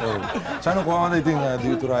ඔව් චානු කොහමද ඉතින්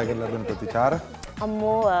දිවිතුරායකට ලැබෙන ප්‍රතිචාර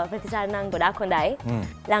අම්මෝ ප්‍රතිචාර නම් ගොඩාක් හොඳයි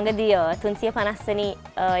ළඟදී 350 වෙනි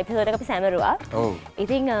එපිසෝඩ් එක අපි සැමරුවා ඔව්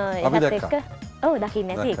ඉතින් ඒකත් එක්ක ඔව් දකින්න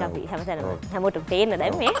නැති ඒක අපි හැමතැනම හැමෝටම පේන්න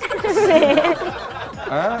දැන් මේ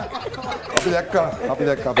අපි දැක්ක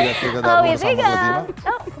ඒක දාපු සම්පූර්ණ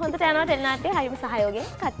හොඳට යනවා ටෙලිනාට්‍යය හරිම සහයෝගයෙන්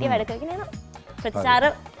කට්ටිය වැඩ කරගෙන යනවා ප්‍රතිචාර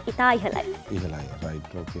ඉතා ඉහළයි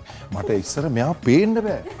රයිට් ඕකේ මට ඉස්සර මෙයා පේන්න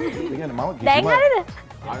බෑ ඒ කියන්නේ මම දැන් හරිද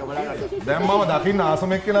දැන් මම දකින්න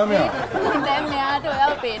ආසම එක්කලා මෙයා දැන් මෙයාට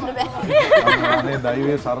ඔයාව පේන්න බෑ අනේ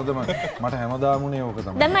දෛවයේ සරදම මට හැමදාම උනේ ඕක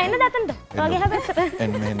තමයි දැන් මම එන්න දතන්ට ඔයගේ හැබැයි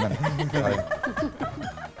එන්න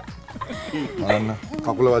අන්න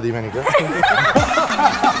කකුල වදීම නික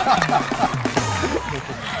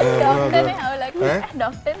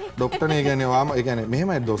ඩොක්ටර්නේ කියන්නේ වාම ඒ කියන්නේ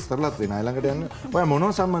මෙහෙමයි දොස්තරලාත් වෙන අය ළඟට යන්න ඔයා මොනව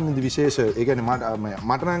සම්බන්ධද විශේෂ ඒ කියන්නේ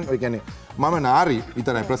මට නම් ඒ කියන්නේ මම නාරි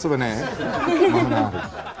විතරයි ප්‍රසව නෑ මම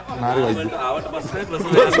නාරි වෛද්‍ය ආවට පස්සේ ප්‍රසව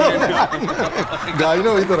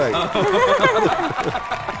ගායිනෝ විතරයි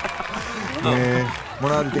මේ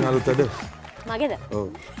මොනවද ඉතින් අලුතද මගේද ඔව්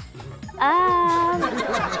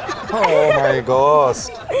oh my gosh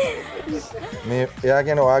මේ එයා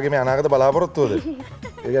කියන්නේ ඔයාගේ මේ අනාගත බලාපොරොත්තුවද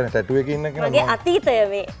ඒ කියන්නේ ටැටු එකේ ඉන්න කෙනා මගේ අතීතය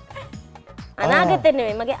මේ අනාගතේ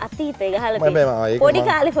නෙමෙයි මගේ අතීතය ගහලා තියෙන පොඩි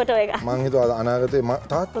කාලේ ෆොටෝ එක මං හිතුවා අනාගතේ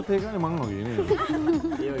තාත්තත් ඒ කියන්නේ මං වගේ නේද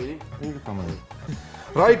ඒක තමයි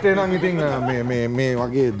රයිට් එහෙනම් ඉතින් මේ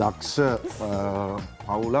වගේ දක්ෂ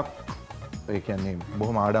පවුලක් ඒ කියන්නේ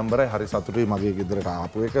බොහොම ආඩම්බරයි හරි සතුටුයි මගේ ගෙදරට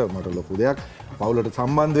ආපු එක මට ලොකු දෙයක් පවුලට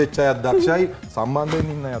සම්බන්ධ වෙච්ච අයත් දක්ෂයි සම්බන්ධ වෙන්න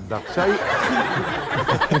ඉන්න අයත් දක්ෂයි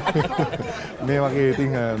මේ වගේ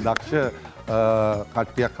ඉතින් දක්ෂ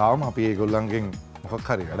කට්ටියක් ආවම අපි ඒගොල්ලන්ගෙන් මොකක්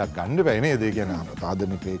හරි වැඩක් ගන්න බෑ නේද ඒ කියන්නේ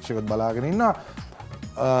ආදරණීය ප්‍රේක්ෂකත් බලාගෙන ඉන්නවා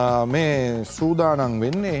මේ සූදානම්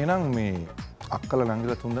වෙන්නේ එහෙනම් මේ අක්කලා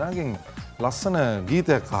නංගිලා තුන්දෙනාගෙන් ලස්සන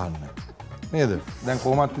ගීතයක් අහන්න නේද දැන්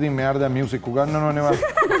කොහොමත් ඉතින් මෙයාට දැන් මියුසික් උගන්වනවනේ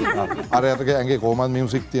අර යටගේ ඇඟේ කොහොමත්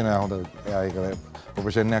මියුසික් තියෙනවා හොඳ එයා ඒක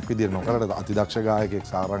ප්‍රොෆෙෂන් එකක් විදියට නොකරට අතිදක්ෂ ගායකයෙක්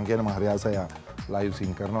සාරං කියන මහ හරියසය ලයිව්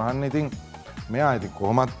සින් කරනවා අහන්න ඉතින් මෙයා ඉතින්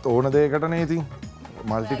කොහොමත් ඕන දෙයකටනේ ඉතින්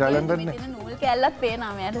මල්ටි ටැලන්ටඩ් නේ නූල් කැල්ලක්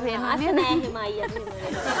පේනවා මෙයාට පේනවා නෑ එහෙම අයියා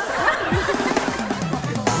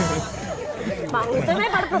මම හිතන්නේ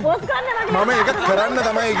මට ප්‍රොපෝස් කරන්න මම ඒක කරන්න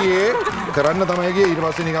තමයි ගියේ කරන්න තමයි ගියේ. ඊට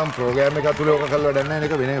පස්සේ නිකන් ප්‍රෝග්‍රෑම් එකක් තුල ඔක කරලා වැඩක් නැහැ.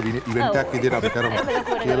 මේක වෙන ඉවෙන්ට් එකක් විදිහට අපි කරමු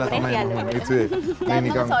කියලා තමයි මම හිතුවේ. මේ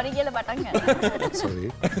නිකන් සෝරි කියලා පටන් ගන්නවා. සෝරි.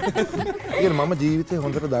 ඒ මම ජීවිතේ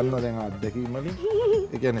හොඳට දන්නවා දැන් අත්දැකීම් වලින්.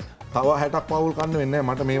 ඒ කියන්නේ තව 60ක් පවුල් කන්න වෙන්නේ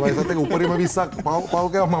නැහැ. මට මේ වයසත් එක උපරිම 20ක් පව්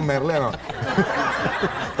කෑවා මම මැරලා යනවා.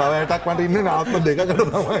 තව 60ක් මට ඉන්නේ ආත්ම දෙකකට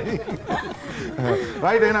තමයි.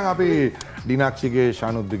 රයිට් එහෙනම් අපි දිනාක්ෂිගේ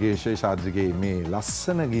ශානුද්දිගේ ශේෂාද්‍රිගේ මේ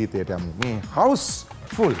ලස්සන ගීතයට යමු. මේ හවුස්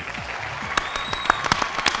ෆුල්.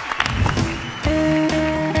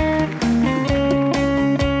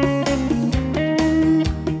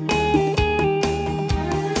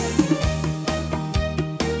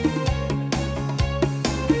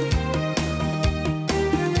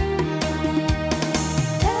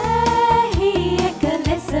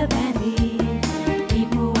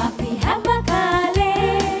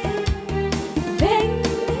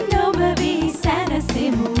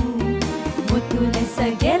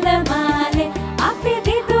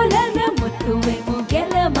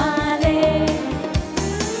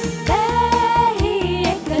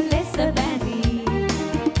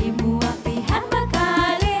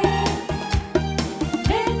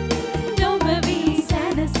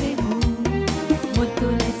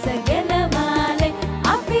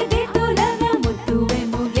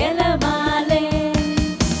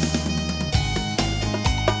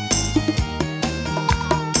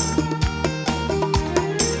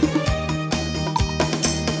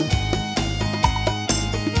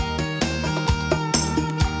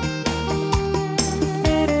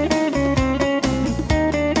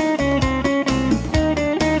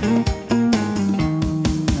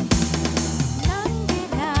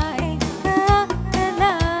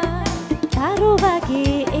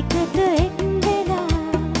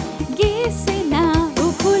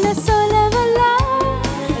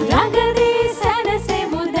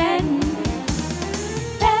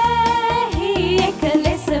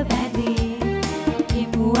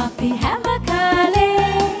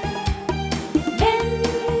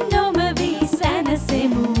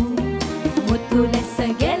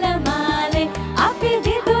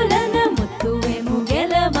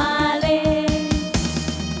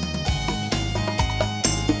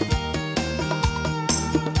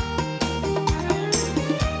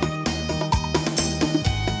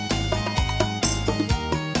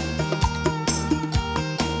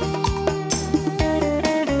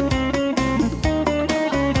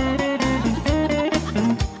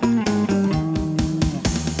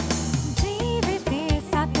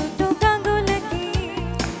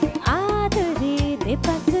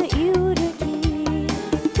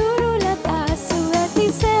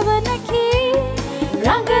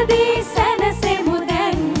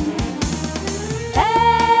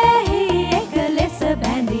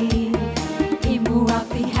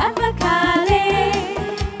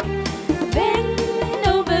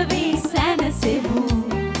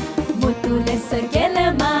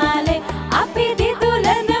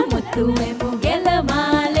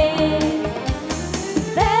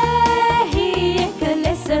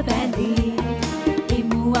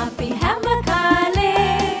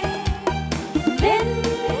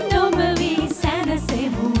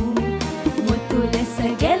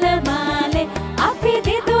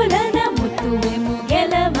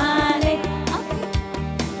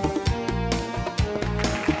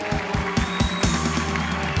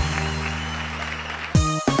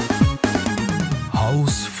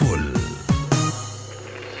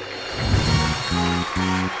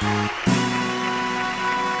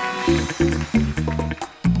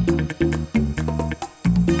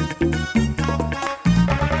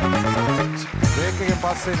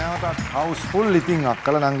 හවුස් ෆුල් ඉතින්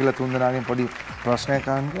අක්කල නංගිලා තුන්දෙනාගෙන් පොඩි ප්‍රශ්නයක්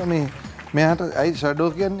අහන්න මේ මෙයාට ඇයි ෂැඩෝ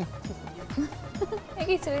කියන්නේ? ඒක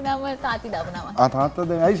ඉස්සෙල්ලා නම් තාත්ති දාපු නම. තාත්තා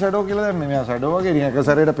දැන් ඇයි ෂැඩෝ කියලා දැම්මේ? මෙයා ෂැඩෝ වගේ නිකන් එක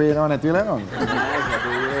සැරේට පේනව නැති වෙලා යනවද?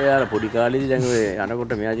 යාර පොඩි කාලේදී දැන් ඔය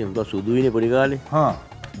යනකොට මෙයා ජීවිත සුදුයිනේ පොඩි කාලේ. හා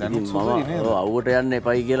දැන් මම අවුවට යන්න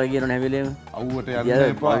එපයි කියලා කියනවනේ හැම වෙලේම. අවුවට යන්න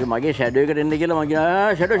එපා. මගේ ෂැඩෝ එකට එන්න කියලා මම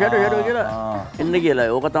කියනවා ෂැඩෝ කියලා. එන්න කියලා.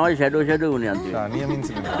 ඕක තමයි ෂැඩෝ උනේ අන්තිමට. නියමින්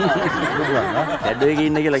සිටිනවා. ෂැඩෝ එකේ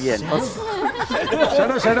ඉන්න කියලා කියන්නේ.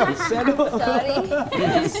 ෂැඩෝ.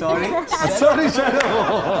 Sorry shadow.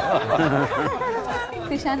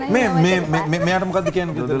 මෙයාට මොකද්ද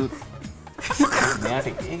කියන්නේ? මෙයාට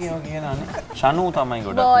ඒකේ කියනනේ ෂනු තමයි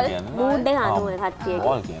ගොඩක් කියන්නේ. මූඩ් එක අනුව කට්ටිය.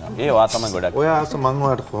 බෝල් කියනවා. ඒවා තමයි ගොඩක්. ඔය ආස මං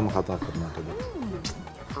ඔයාලට කොහොම කතා කරනවද?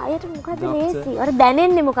 අයට මොකද ලේසි. ඔර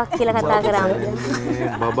දැනෙන්නේ මොකක් කියලා කතා කරාම.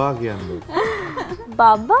 බබා කියන්නේ.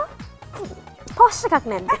 බබා? පොෂ් එකක්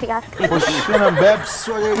නැද්ද ටිකක්? පොෂ් කරන බෙබ්ස්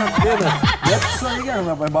වගේ නේද? බෙබ්ස් වගේ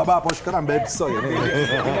කියන්නේ බබා පොෂ් කරන් බෙබ්ස් වගේ නේද?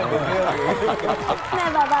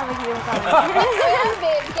 නෑ බබාම කියනවා. ඔයා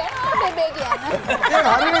බේබ් කියනවා. බෙබේ කියන්න. ඒක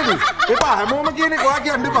හරි නේද? එපා හැමෝම කියන එක ඔයා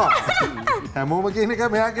කියන්න එපා. හැමෝම කියන එක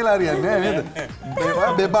මෙයා කියලා හරියන්නේ නෑ නේද?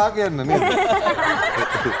 ඔයා බෙබා කියන්න නේද?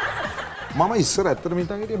 මම ඉස්සර ඇත්තටම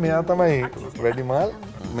හිතන් හිටියේ මෙයා තමයි වැඩිමාල්.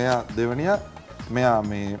 මෙයා දෙවනියා. මෙයා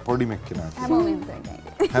මේ පොඩි මෙක් කෙනා. හැමෝම එහෙම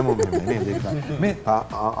තමයි. හැමෝම එහෙම නේද? මේ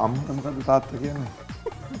අම්මා මොකද තාත්තා කියන්නේ?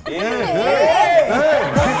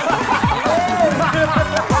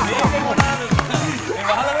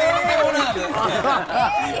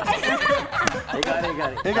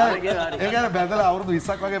 ඒක බැඳලා අවුරුදු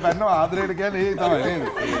 20ක් වගේ පැන්නවා ආදරයට කියන්නේ ඒ තමයි නේද?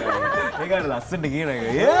 ඒකට ලස්සනට කියන එක.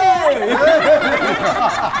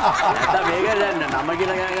 නැත්නම් මේක දැන් නම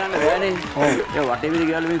කියලා ගන්න බෑනේ. ඔව්. ඒ වටේවිලි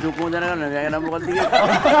කියලා මේ සුකුම දැනගන්න මගේ නම මොකක්ද කියන්නේ?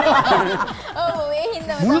 ඔව් ඒ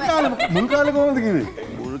හින්දාම මුල් කාලේ කොහොමද කිව්වේ?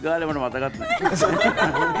 මුල් කාලේ මට මතකත් නැහැ.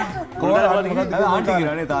 කොහොමද ආන්ටි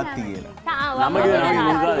කියලානේ තාත්ති කියලා. නම කියලා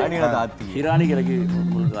මුල් කාලේ. අනිලා තාත්ති. ශිරාණි කියලා කිව්වේ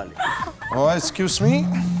මුල් කාලේ. Oh, excuse me.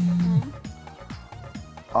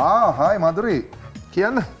 Hi Madhuri.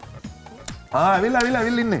 කියන්න. ඇවිල්ලා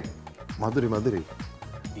ඉන්නේ. Madhuri.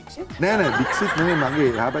 නෑ Dixit නෙමෙයි මගේ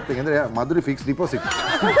එහා පැත්තේ ගෙදර Madhuri fixed deposit.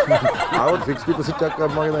 ආවොත් fixed deposit එකක්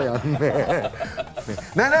කරනවා කියලා යන්නේ.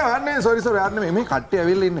 නෑ sorry යන්නේ මේ කට්ටිය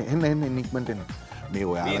ඇවිල්ලා ඉන්නේ. එන්න ඉක්මනට එන්න. මේ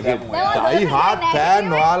ඔයාලගේ ඩයි හાર્ට් ෆෑන්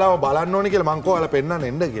ඔයාලව බලන්න ඕනේ කියලා මං කෝ ඔයාලා පෙන්නන්න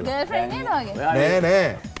එන්න කියලා. ගර්ල්ෆ්‍රෙන්ඩ් නේද වගේ? නෑ.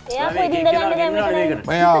 එයා කොයිද ඉඳලා යන්නේ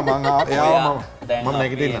දැන් මම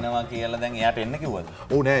නැගිටින්න එනවා කියලා දැන් එයාට එන්න කිව්වද?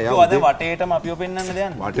 ඔව් නෑ ඔව් අද වටේටම අපිව පෙන්වන්න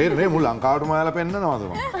දෙයන්න. වටේට නේ මුළු ලංකාවටම ඔයාලා පෙන්නනවාද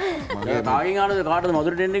මම? මගේ කාගෙන් ආනද කාටද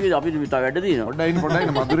මధుරට එන්නේ කිව්ද අපි තව වැඩ තියෙනවා. පොඩ්ඩයි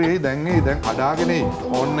ඉන්න මధుරේ දැන් කඩාගෙන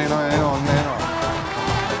ඔන්න එනවා.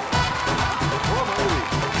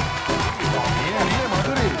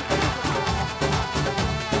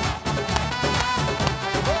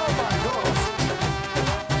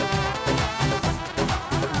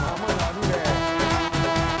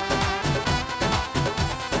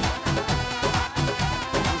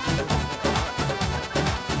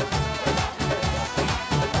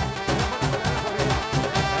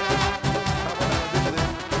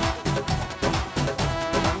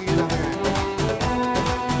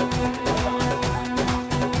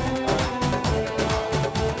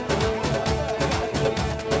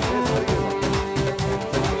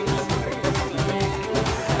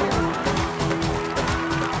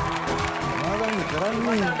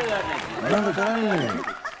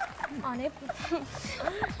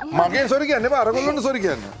 මගේ සොරි කියන්නේ බා අරගොල්ලොන්ට සොරි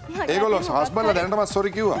කියන්න. ඒගොල්ලෝ හස්බන්ඩ්ලා දැනටමත්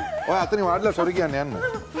සොරි කිව්වා. ඔය අතනින් වාඩිලා සොරි කියන්න යන්න.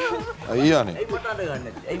 අයියානේ. ඇයි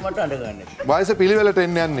මට අඬ ගන්නෙ? වයස පිළිවෙලට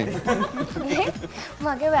එන්න යන්නේ.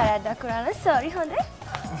 මගේ වැරද්දක් කරා නම් සෝරි හොඳයි.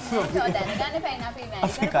 දැනගන්න පැන අපි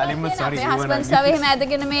මෑයි කලින්ම sorry කිව්වා නම්. හස්බන්ඩ්ස් ලව එහෙම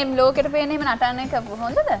ඇදගෙන මේ ලෝකෙට පේන්නේ එහෙම නටන්න එක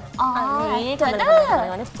හොඳද?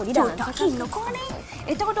 පොඩි ඩාන්ස් ඉන්නකෝනේ.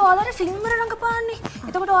 එතකොට ඔයාලට ෆිල්ම් වල රඟපාන්නේ.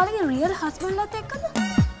 එතකොට ඔයාලගේ රියල් හස්බන්ඩ්ලාත් එක්කද?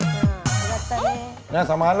 නෑ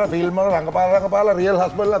සමහරවල් ෆිල්ම් වල රඟපාලා රියල්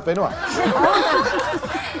හස්බන්ඩ්ලාත් වෙනවා.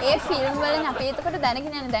 ඒ ෆිල්ම් වලින් අපි එතකොට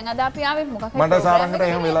දැනගෙන යන්නේ දැන් අද අපි ආවේ මොකක් හරි මට සාරංගට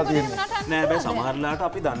එහෙම වෙලා තියෙන්නේ. නෑ බෑ සමහරලාට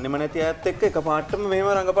අපි දන්නේම නැති අයත් එක්ක එකපාරටම මෙහෙම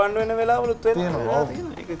රඟපාන්න වෙන වෙලාවලුත් වෙනවා.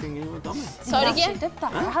 ඒක ඉතින් එහෙම තමයි.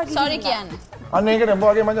 සෝරි කියන්න. අන්න ඒකට උඹ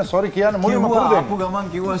වගේ මචං සෝරි කියන්න මුලින්ම පුරුදු වෙන්න. ආපු ගමන්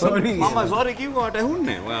කිව්වා sorry. මම සෝරි කිව්වට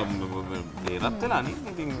ඇහුන්නේ ඔයා දේරත් වෙලා නේ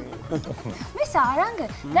ඉතින් මේ සාරංග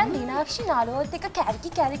දැන් දිනාක්ෂි නාලුවත් එක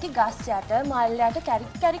කැරිකි ගස් යට මල් යට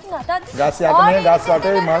කැරිකි නටද්දි ගස් යට මේ ගස්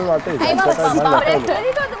වටේ මල් වටේ ඒ මම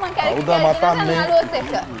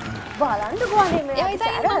බලන්න ගෝනේ මේ එයා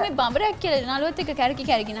ඉතින් මම බඹරක් කියලා නළුවත් එක කැරකි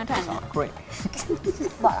නටන්නේ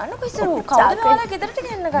බලන්න කොයිසරු කවුද ඔයාලා ගෙදරට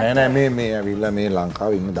ගෙන්න ගත්තා නෑ මේ ඇවිල්ලා මේ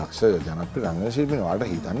ලංකාවේ ඉන්න දක්ෂ ජනප්‍රිය රංගන ශිල්පිනේ ඔයාලට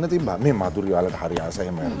හිතන්න තිබ්බා මේ මధుරි ඔයාලට හරි ආසයි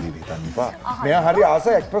එහෙම වැඩි හිතන්න එපා මෙයා හරි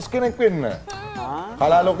ආසයි ඇක්ට්‍රස් කෙනෙක් වෙන්න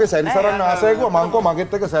කලා ලෝකේ සැරිසරන්න ආසයි කිව්වා මං කෝ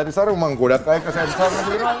මගෙත් එක සැරිසරමු මං ගොඩක් අය එක සැරිසරන්න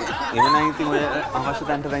කියනවා එහෙනම් ඉතින් ඔය අවශ්‍ය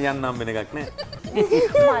තැනට යන්නම් වෙන එකක් නෑ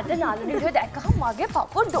මට නළු නිලිය දැක්කහම මගේ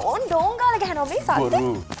පපුව ඩෝන් ගාලා ගහනවා මේ සද්ද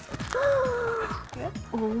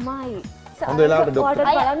Oh my. හොඳ වෙලාවට ඩොක්ටර්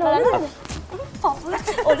බලන්න ඕනද? පපුව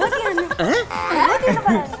ඔළුව තියන්න.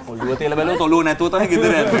 ඔළුව තියලා බැලුවොත් ඔළුව නැතුව තමයි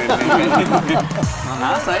ගෙදර යන්නේ. මම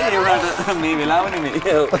ආසයි ඒ වුණාට මේ වෙලාව නෙමෙයි.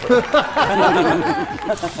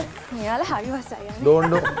 මෙයාලා හරි වසයි. ඩෝන්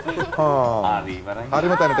හරි ඉවරයි.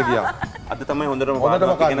 හරිම තැනට ගියා. අද තමයි හොඳටම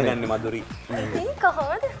පාඩමක් ඉගෙන ගන්න මధుරි. මේ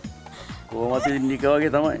කොහොමද? කොහොමද නික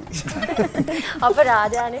වගේ තමයි.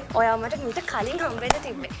 අපරාධයනේ. ඔයා මට මීට කලින් හම්බෙන්න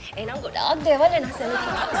තිබ්බේ. එහෙනම් ගොඩාක් දේවල් වෙනස්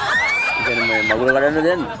වෙනවා. ඉතින් මේ මගුල කඩන්න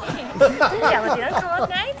දෙන්න. යමතිනම් කමක්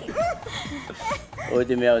නැහැ ඉතින්. ඔය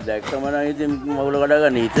ඉතින් මේව දැක්කම නම් ඉතින් මගුල කඩා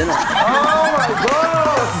ගන්න හිතෙන. Oh my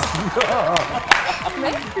god.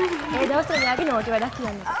 ඒ දවස්වල එයාගේ නෝටි වැඩක්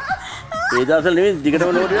කියන්නේ. ඒ දවස්වල නෙවෙයි දිගටම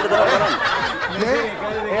නෝටි වලට තමයි කරන්නේ.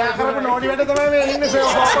 එයා කරපු නෝටි වැඩ තමයි මේ ඉන්නේ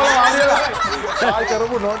සෝපල ආවිලා. ආයි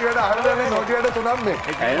කරපු නෝටි වැඩ ආවිලා නෝටි වැඩ තුනක් මේ.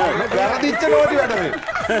 වැරදිච්ච නෝටි වැඩ මේ.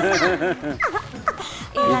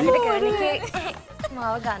 ඊළඟට කරන එකේ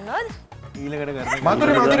මාව ගන්නවද? ඊළඟට කරන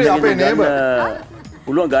මధుරි අපේ නේබර්.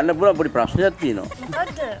 පුළුවන් ගන්න පුළුවන් පොඩි ප්‍රශ්නයක් තියෙනවා.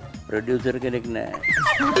 මොකද්ද? ප්‍රොඩියුසර් කෙනෙක් නැහැ.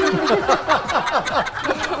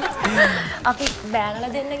 අපි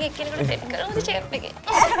බෑනලා දෙන්නගේ එක්කෙනෙකුට සෙට් කරමුද ෂේප් එකේ?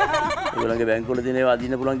 ඒගොල්ලන්ගේ බැංකුවල තියෙන ඒවා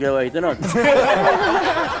අදින්න පුළුවන් කියලා හිතනවද?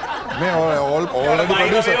 මේ ඕල්රෙඩි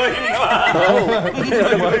ප්‍රොඩියුසර්.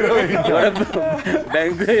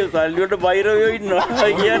 බැංකුවේ සල්ලි වලට බයිරවයෝ ඉන්නවා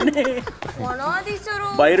කියන්නේ. මොනවද ඉසුරු?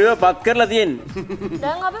 බයිරවයෝ පත් කරලා තියෙන්නේ.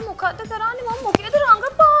 දැන් අපි මොකද්ද කරන්නේ? මම මොකේද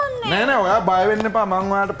රඟපාන්නේ? නෑ ඔයා බය වෙන්න එපා මං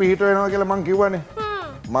ඔයාලට පිහිට වෙනවා කියලා මං කිව්වනේ.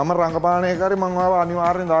 මම රංගපානය කරේ මං ඔයාව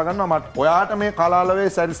අනිවාර්යෙන් දාගන්නවා මට ඔයාට මේ කලාලවේ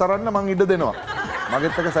සැරිසරන්න මං ඉඩ දෙනවා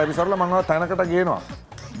මගෙත් එක සැරිසරලා මං ඔයාව තැනකට ගේනවා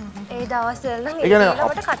ඒ දවස්වල නම්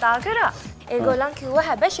ඒගොල්ලන්ට කතා කරා ඒගොල්ලන් කිව්වා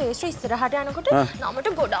හැබැයි ශේෂ්ත්‍ර ඉස්සරහට යනකොට නමට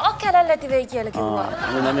ගොඩාක් කැලල් ඇති වෙයි කියලා කිව්වා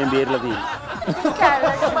මම නම් බේරලා තියෙන්නේ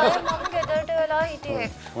කැලලට බය මම ගෙදරට වෙලා හිටියේ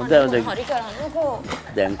හොඳයි හරි කරන්නකෝ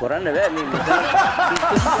දැන් කරන්න බෑ මේ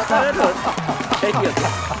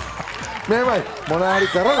මේමයි මොනහරි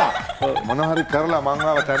කරලා මොනහරි කරලා මං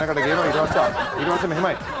ආව තැනකට ගේනවා ඊට පස්සේ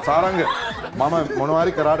මෙහෙමයි සාරංග මම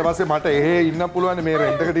මොනවාරි කරාට පස්සේ මට එහෙ ඉන්න පුළුවන් මේ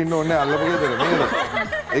රෙන්ට් එකට ඉන්න ඕනේ අල්ලපු ගෙදර නේද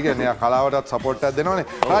ඒ කියන්නේ යා කලාවටත් සපෝට් එකක් දෙනවනේ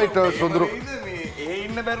රයිට් සොඳුරු එහෙ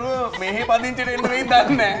ඉන්න බැරුව මෙහෙ පදිංචිට එන්න වෙයි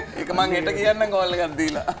දන්නේ නැහැ ඒක මං හෙට කියන්නම් කෝල් එකක්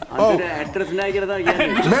දීලා අන්තිමට ඇඩ්‍රස් නැහැ කියලා තමයි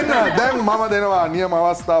කියන්නේ මෙන්න දැන් මම දෙනවා නියම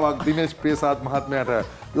අවස්ථාවක් දිනේෂ් ප්‍රියසාද් මහත්මයාට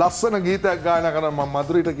ලස්සන ගීතයක් ගායනා කරන මම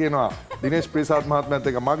මధుරිට කියනවා දිනේෂ් ප්‍රියසාද් මහත්මයාත්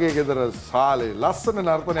එක්ක මගේ ගෙදර ශාලේ ලස්සන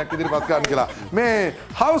නර්තනයක් ඉදිරිපත් කරන්න කියලා මේ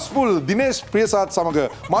හවුස්ෆුල් දිනේෂ් ප්‍රියසාද් සමග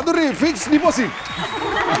මధుරි fix deposit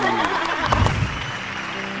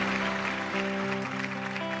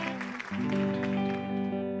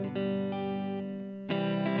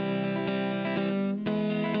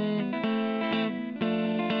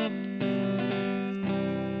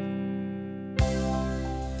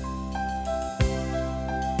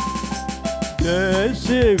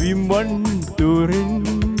Seviman turin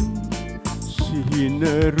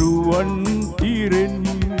Sihinaruan tirin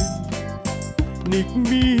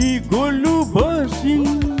Nikmi golu basin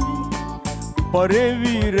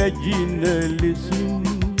Parevi rajina lisin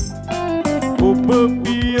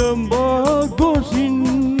Upapiyam bagosin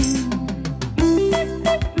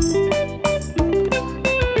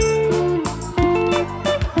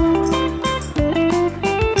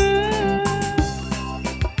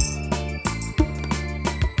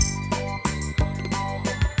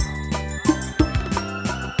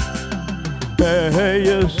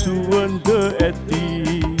Pehaya suwanda eti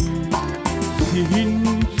Sihin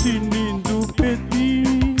sinindu peti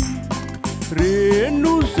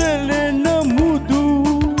Renu selena mudu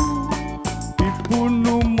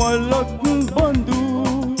Pipunu malak bandu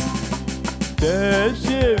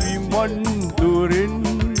Tesevi mandurin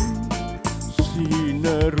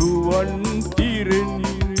Sinaruan tirin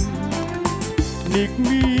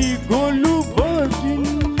Nikmi golu basin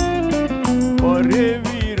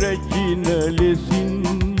Parevi rajina lesin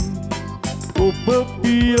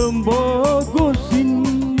Upapiyam bagosin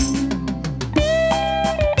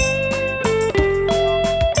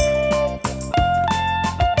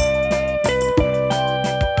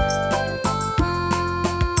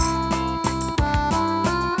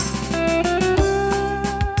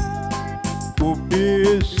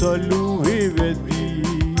Upe saluwe vedi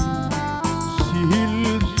Sihil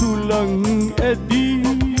sulang edi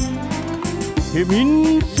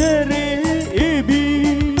Hemin sere ebi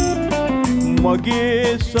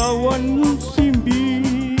Mage sawan simbi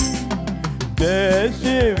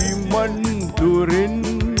Desevi mandurin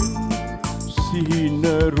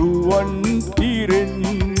Sinaruan tirin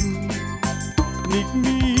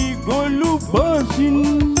Nikmi golu basin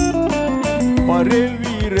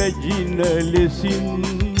Parevi rajina lesin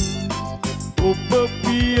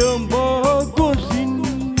Upapiyam bagosin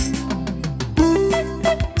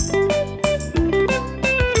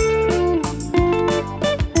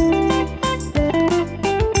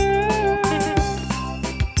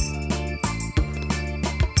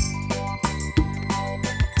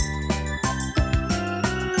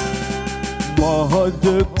Mahad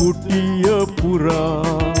kutiya pura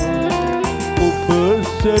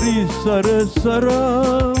Upasari sarasara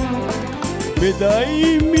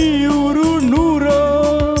Bedai miuru nura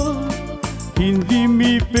Hindi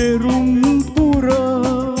mi perum pura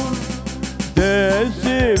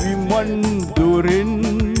Desevi mandurin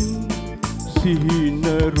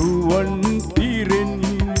Sihinaruan tirin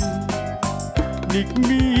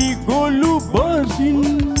Nikmi golu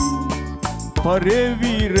basin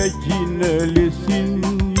Parevi rajina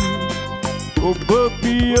ඔබ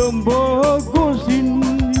පියඹා ගොසින්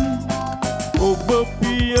ඔබ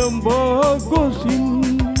පියඹා ගොසින්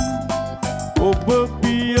ඔබ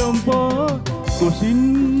පියඹා ගොසින්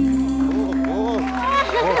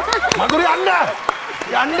මధుරි යන්න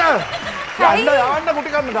කුටි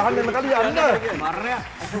කන්න ගහන්න එන්න කලින් යන්න මරණයක්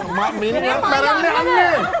මිනිහක් මරන්නේ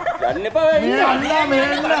යන්නේ යන්න එපා වෙයි යන්න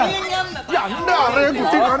අර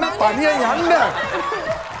කුටි කන්න තනියෙන් යන්න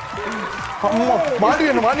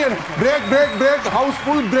මාඩියන break house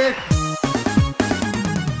full break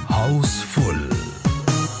house full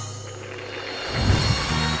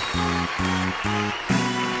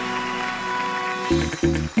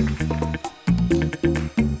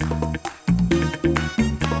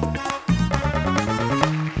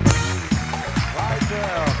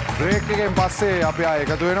break එකෙන් පස්සේ අපි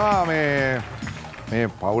එකතු වෙනවා මේ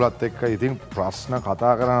පවුලත් එක්ක ඉතින් ප්‍රශ්න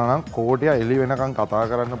කතා කරනවා නම් කෝටිය එළි වෙනකන් කතා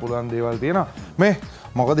කරන්න පුළුවන් දේවල් තියෙනවා. මේ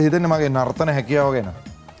මොකද හිතන්නේ මගේ නර්තන හැකියාව ගැන?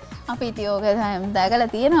 අපි ඉතින් ඕක දැකලා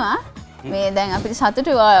තියෙනවා. මේ දැන් අපිට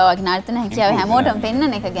සතුටු වගේ නර්තන හැකියාව හැමෝටම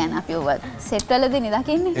පෙන්වන එක ගැන අපි ඔබ සෙට් වලදී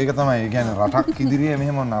දකින්නේ. ඒක තමයි. ඒ කියන්නේ රටක් ඉදිරියේ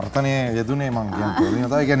මෙහෙම නර්තනයේ යෙදුනේ මං කියන්නේ.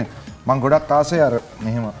 ඒ කියන්නේ මං ගොඩක් ආසයි අර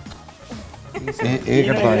මෙහෙම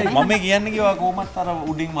ඒකට තමයි මම කියන්නේ කිව්වා කොහොමත් අර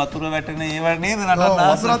උඩින් වතුර වැටෙන ඒව නේද නටන්න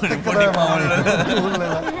වතුරත් එක්ක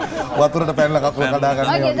වතුරට පැනලා කකුල කඩා ගන්න.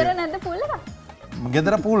 ඔය ගෙදර නැද්ද පූල් එක?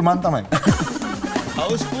 ගෙදර පූල් මන් තමයි.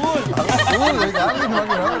 house pool පූල් ඒ ගාන්නේ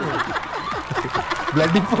මගේ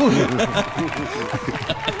බ්ලඩි පූල්.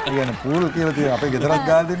 කියන්නේ පූල් කියලා තියෙන අපේ ගෙදරක්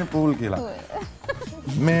ගාලා දෙන්නේ පූල් කියලා.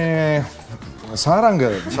 මේ සාරංග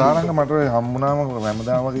මට හම්බුනාම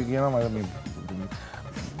හැමදාම වගේ කියනවා මම මේ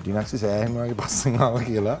දිනක්සි සෑහෙන වගේ පස්සෙන් ආවා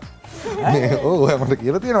කියලා. ඔය මට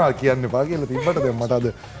කියලා තියෙනවා කියන්න එපා කියලා තිබ්බට දැන් මට අද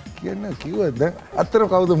කියන්න කිව්වා. දැන් අතර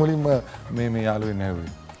කවුද මුලින්ම මේ යාළු වෙන්න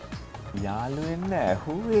ඇහුවේ? යාළු වෙන්න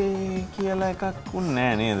ඇහුවේ කියලා එකක් උන්නේ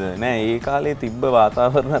නෑ නේද? නෑ ඒ කාලේ තිබ්බ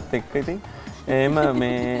වාතාවරණත් එක්ක ඉතින් එහෙම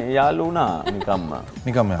මේ යාළු වුණා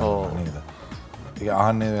නිකම්ම නේද? ඒක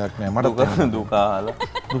අහන්නේ දෙයක් නෑ මට දුක අහලා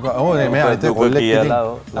දුක මේ අයිතේ කොල්ලෙක් ඉතින්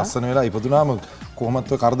ලස්සන වෙලා ඉපදුනාම කොහොමත්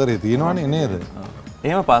ඔය කරදරේ තියෙනවනේ නේද?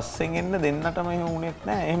 එහෙම පස්සෙන් එන්න දෙන්නටම එහෙම වුණෙත්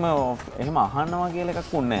නෑ. එහෙම අහනවා කියලා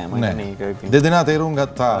එකක් උන්නේ නෑ. මම කියන්නේ ඒක ඉතින් දෙදෙනා තේරුම්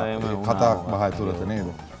ගත්තා කතා බහ ඇතුළත නේද?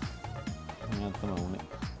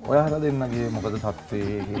 ඔයාලා දෙන්නගේ මොකද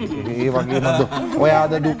තත්ත්වේ? ඒ වගේම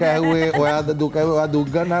ඔයාද දුක ඇහුවේ ඔයා දුක්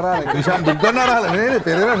ගන්න අරාල ක්‍රිෂාන් දුක් ගන්න අරාල නේද?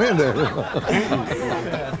 පෙරේර නේද?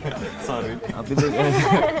 sorry. අපි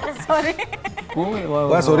sorry.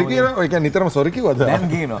 ඔයා sorry කියනවා. ඔය කියන්නේ නිතරම sorry කිව්වද? දැන්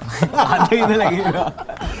කියනවා. අද ඉඳලා කියනවා.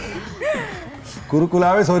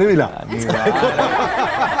 කුරුකුලාවේ සොරි විලා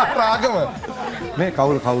රාගම මේ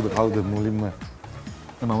කවුද මුලින්ම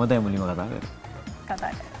මම තමයි මුලින්ම කතා කරේ.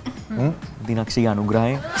 දිනක්ෂිගේ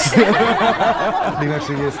අනුග්‍රහය.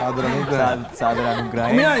 දිනක්ෂිගේ සාදර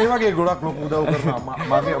අනුග්‍රහය. මෙයා ඒ වගේ ගොඩක් ලොකු උදව් කරනවා.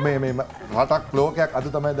 මගේ මේ රටක් ලෝකයක් අද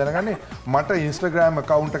තමයි දැනගන්නේ මට Instagram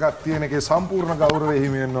account එකක් තියෙන එකේ සම්පූර්ණ ගෞරවය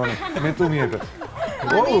හිමි වෙන්න ඕනේ මෙතුමියට.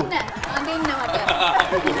 අඳින්න මට.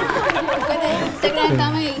 Instagram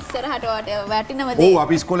තමයි ඉස්සරහට වටිනම දේ. ඔව්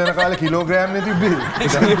අපි ඉස්කෝලේ යන කාලේ කිලෝග්‍රෑම් නේ තිබ්බේ.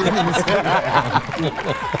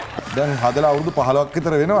 දැන් හදලා අවුරුදු 15ක්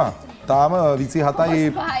විතර වෙනවා. තාම 27යි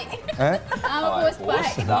ඈ තාම පෝස්ට්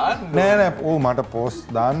 5යි නෑ මට පෝස්ට්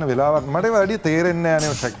දාන්න වෙලාවක් මට වැඩි තේරෙන්නේ නෑ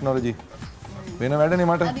නේ ටෙක්නොලොජි වෙන වැඩනේ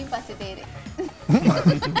මට අදින් පස්සේ තේරෙයි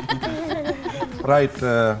රයිට්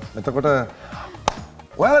එතකොට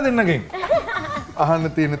ඔයාලා දෙන්නගෙන් අහන්න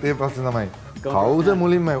තියෙන තේ ප්‍රශ්නේ තමයි කවුද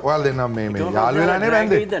මුලින්ම ඔයාලා දෙන්නම් මේ යාළු වෙලානේ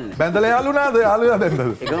බැඳලා යාළු නාද යාළු වෙලා දැන්නද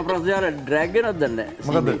එකම ප්‍රශ්නේ අර ඩ්‍රැග් එකක් දන්නේ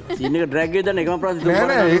මොකද සීන් එක ඩ්‍රැග් එකක් දන්නේ එකම ප්‍රශ්නේ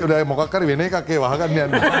නෑ මොකක් හරි වෙන එකක් ඒ වහගන්න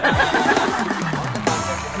යන්නේ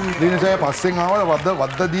දිනසය පස්සෙන් ආවද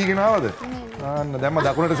වද්ද දීගෙන ආවද ආන්න දැම්ම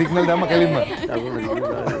දකුණට සිග්නල් දැම්ම කෙලින්ම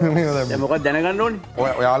දැන් මොකක්ද දැනගන්න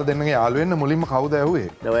ඕනේ ඔයාලා දෙන්නගේ යාළු වෙන්න මුලින්ම කවුද ඇහුවේ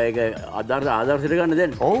දැන් ඔය ඒක ආදර්ශයට ගන්න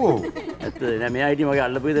දැන් ඔව් ඇත්ත නෑ මෙයා හිටියේ මගේ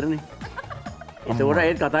අල්ලපු විතරනේ එතකොට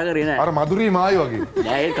ඒත් කතා කරේ නෑ අර මధుරී මායි වගේ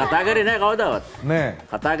නෑ ඒත් කතා කරේ නෑ කවදාවත් නෑ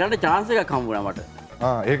කතා කරන්න chance එකක් හම්බුණා මට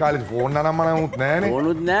ඒ කාලේ ෆෝන් නම්ම නමුත් නෑනේ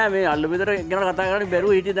ෆෝනුත් නෑ මේ අල්ලපු විතර ගැන කතා කරන්න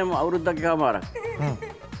බැරුව හිටියේ දැන් අවුරුද්දක් එකමාරක්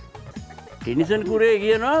ටිනිසන් කුරේ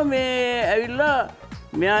කියනවා මේ ඇවිල්ලා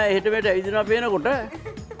මෙයා එහෙට මෙහෙට ඇවිදිනවා පේනකොට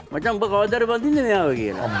මචං උඹ කවදාද බඳින්නේ මෙයාව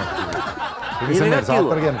කියලා. ටිනිසන්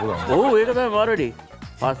සාත්තර කියන්න පුළුවන්. ඔව් ඒක තමයි මාරඩි.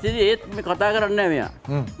 පස්සේ ඒත් මේ කතා කරන්නේ නැහැ මෙයා.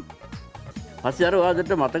 පස්සේ අර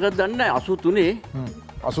ඔයාලට මතකද දන්නේ 83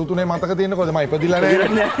 83 මතක තියෙන්නේ කොහොමද මම ඉපදිලා නැහැ.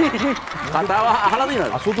 කතාව අහලා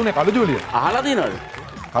තියෙනවද? 83 කඩජෝලිය. අහලා තියෙනවද?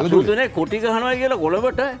 83 කොටි ගහනවා කියලා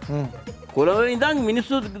කොළඹට කොළඹ ඉඳන්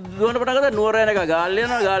මිනිස්සු දුවන පටන් ගත්තා නුවර යන එක ගාල්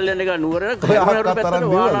යන එක නුවර යන පැත්තට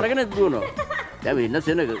වාහන අරගෙන දුවනවා. දැන් වෙන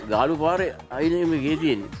සෙන ගාලු පාරේ අයිනේ මේ ගේ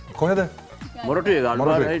තියෙන්නේ. කොහෙද? මොරටුවේ ගාලු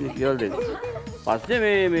පාරේ අයිනේ කියලා දෙන්න. පස්සේ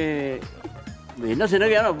මේ එන්න සෙනග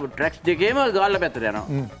යන ට්‍රැක්ස් දෙකේම ගාල්ල පැත්තට යනවා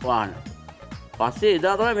වාහන. පස්සේ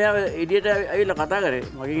එදා තමයි මෙයා එළියට ඇවිල්ලා කතා කරේ.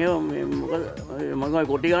 මගෙන් මොකද මම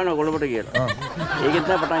කොටි ගන්නවා කොළඹට කියලා. ඒකෙන්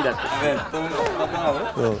තමයි පටන් ගත්තේ.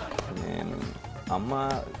 ඔව්. අම්මා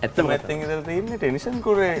ඇත්තම නැත්තෙන් ඉඳලා තියෙන්නේ ටෙන්ෂන්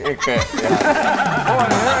කුරේ එක.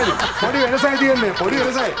 පොඩි වෙනසයි තියෙන්නේ. පොඩි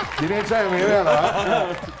වෙනසයි. දිනේෂ් අය මෙහෙම යනවා.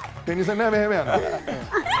 ටෙන්ෂන් නෑ මෙහෙම යනවා.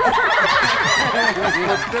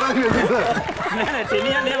 නෑ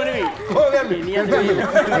ටෙනියන් එහෙම නෙවෙයි. කොහොමද? ටෙනියන් නෙවෙයි.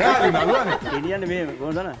 යාලි නළුවනේ. ටෙනියන් මෙහෙම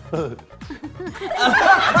කොහොමද නෑ?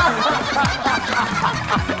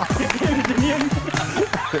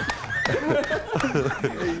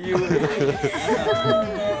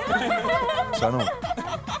 සනු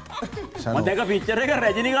මම දැක පිච්චර් එක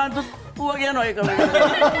රජිනිකාන්ත පුවා කියනවා ඒක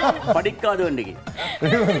පඩික්කාදවන්න එකේ.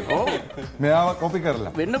 ඔව්. මෙයාව කොපි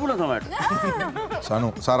කරලා. වෙන්න පුළුවන් සමහරට. සනු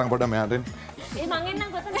සාරං පොඩ්ඩක් මෙහාට එන්න. ඒ මං එන්නම්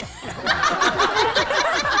කොතනද?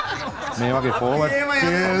 මේ වගේ ෆෝවර්ඩ්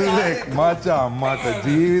කෙල්ලෙක් මචං මට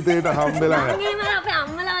ජීවිතේට හම්බෙලා නැහැ. මගේ මම අපේ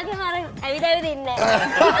අම්මලා වගේ මර ඇවිද ඉන්නේ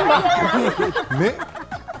නැහැ.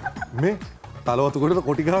 මේ තලවතු කොටට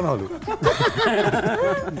කොටි ගහනවලු.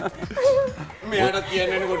 මෙයාට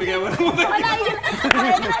කියන්නේ කොටි කැවර.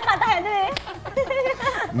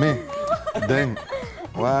 මේ දැන්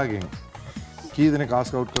ඔයාගෙන් කී දෙනෙක් කාස්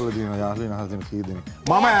කවුට් කරලා දිනනවා යාළුවනේ අහලා තියෙන කී දෙනෙක්?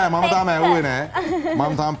 මම තාම ඇහුවේ නෑ.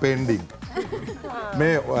 මම තාම පෙන්ඩිං.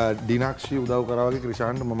 මේ ඩිනක්ෂි උදව් කරා වගේ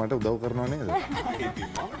ක්‍රිෂාන්ට මට උදව් කරනවා නේද?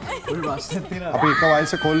 පොඩි ප්‍රශ්නයක් තියෙනවා. අපි එක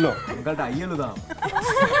වයසේ කොල්ලෝ. උන්කට අයියලු දාම.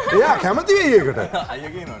 එයා කැමති වෙයි ඒකට.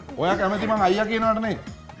 අයියා කියනවට. ඔයා කැමති මං අයියා කියනවට නේ.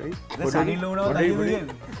 දැන් සනිල්ල වුණාම අයියලු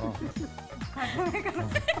කියන්නේ.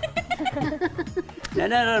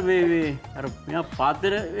 නෑ මේ අර මෙයා පාත්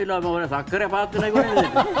වෙන වෙලාව මම සක්කරේ පාත් වෙනයි කොහෙද?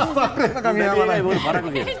 සක්කරේ නකම් එයා බලන්න. පරක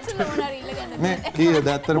කියන. මේ කීයද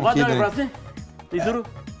ඇත්තටම කී දෙනෙක්? ප්‍රශ්නේ? ඉතුරු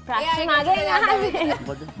ප්‍රශ්නේ මගේ අහන්නේ.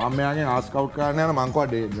 මම මෙයාගෙන් ආස් කවුට් කරන්න යන මං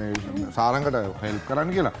කිව්වා සාරංගට හෙල්ප් කරන්න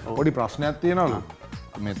කියලා. පොඩි ප්‍රශ්නයක් තියෙනවලු.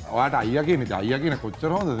 මේ ඔයාට අයියා කියන ඉතින් අයියා කියන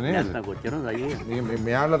කොච්චර හොඳද නේද? නැත්නම් කොච්චර හොඳ අයියා. මේ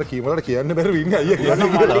මෙයාලට කීවලට කියන්න බැරුව ඉන්නේ අයියා කියලා.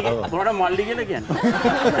 මොනට මල්ලි කියලා කියන්නේ.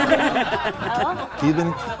 කී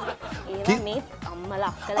දෙනෙක්? මේ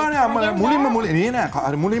අම්මලා අක්කලා අනේ අම්මලා මුලින්ම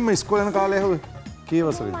නෑ මුලින්ම ඉස්කෝලේ යන කාලේ ඇහුවේ. කී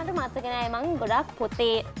වසරේද? මට මතක නෑ මං ගොඩාක්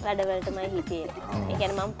පොතේ වැඩවලටමයි හිටියේ. ඒ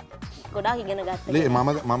කියන්නේ මම ගොඩාක් ඉගෙන ගත්තා. ලේ මම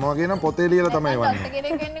වගේ නම් පොතේ ලියලා තමයි වන්නේ.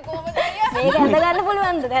 කෙනෙක් වෙන්නේ කොහමද අයියා? මේක අඳ ගන්න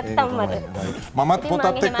පුළුවන්ද නැත්තම් මට? මමත් පොතත්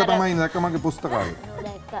එක්ක තමයි දැක්ක මගේ පුස්තකාලේ.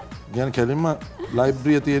 දැක්කා. කියන්නේ කෙලින්ම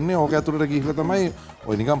ලයිබ්‍රරිය තියෙන්නේ ඕක ඇතුළට ගිහිල්ලා තමයි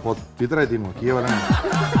ඔය නිකන් පොත් විතරයි තියෙන්නේ කියවලා නෑ.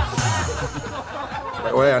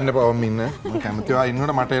 ඔය යන්න පවම් ඉන්න. මම කැමති ඔයා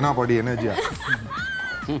ඉන්නකොට මට එනවා පොඩි එනර්ජියක්.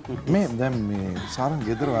 මේ දැන් මේ සාරං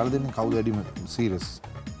ගෙදර ඔයාලා දෙන්නේ කවුද වැඩිම සීරියස්?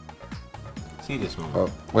 සීරියස් මම.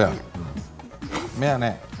 ඔයා. මෙයා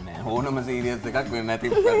නෑ. නෑ ඕනම සීරියස් එකක් වෙන්නේ නැති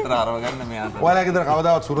පැත්තට අරව ගන්න මෙයාට. ඔයාලා ගෙදර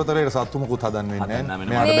කවදාවත් සුරතරේට සත්තු මුකුත් හදන්න වෙන්නේ නෑ.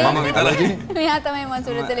 මෙයාට මම බෑ. විතරයි. මෙයා තමයි මම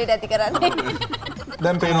සුරතලෙට ඇති කරන්නේ.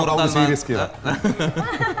 දැන් පේනවා කවුද සීරියස් කියලා.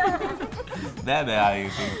 බෑ ආයේ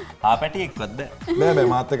ඉතින් ආපැටියෙක්වත් බෑ. බෑ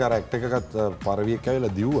මාත් එක්ක අර ඇක්ට් එකකත් පරවියක්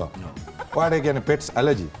ඇවිල්ලා දිව්වා. ඔයාට ඒ කියන්නේ pets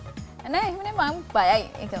allergy. නෑ එහෙම නේ මම බයයි.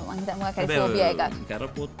 ඒක මං හිතා මොකක් හරි ෆෝබියා එකක්.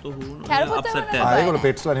 කරපොත්තු හුණු කැරපොත්තු අප්සෙට් හුණු එකක්. ඒගොල්ලෝ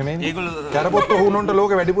pets ලා නෙමෙයිනේ. ඒගොල්ලෝ කැරපොත්තු හුණුන්ට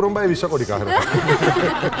ලෝකෙ වැඩිපුරම බය විශ්වකොඩි කාරක.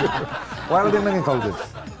 ඔයාලා දෙන්නගෙන් කවුද?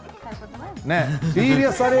 නෑ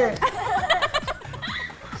සීරියස් අරේ.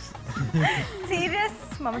 සීරියස්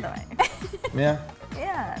මම තමයි. මෙයා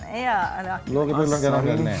එයා ලෝකෙ පෙරලන් ගණන්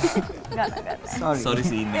ගන්න නෑ. සෝරි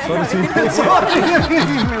සීන් එක.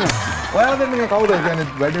 ඔයාලා දෙන්නගෙන් කවුද? කියන්නේ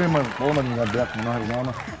වැඩිම කොහොමද නිකන් දෙයක් මොනවා හරි නෝන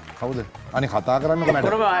කවුද? අනේ කතා කරන්න කොහමද?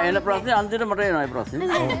 කරව එන ප්‍රශ්නේ අන්තිමට මට එනවා ඒ ප්‍රශ්නේ.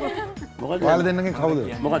 මොකද ඔයාලා දෙන්නගෙන් කවුද?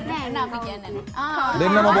 මොකද? නෑ නෑ අපි කියන්නේ නෑ.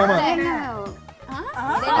 දෙන්නම බොම.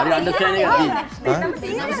 හරි අන්ඩර්ස්ටෑන්ඩින් එකක්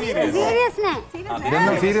තියෙනවා. සීරියස් නෑ.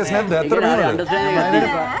 දෙන්නම සීරියස් නැද්ද? ඇත්තටම හරි නේද? අන්ඩර්ස්ටෑන්ඩින් එකක්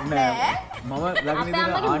තියෙනවා. මම ළඟ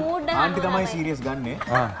ඉඳලා ආන්ටි තමයි සීරියස් ගන්නෙ.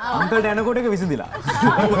 අංකල්ට යනකොට ඒක විසඳිලා.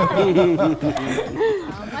 අම්මා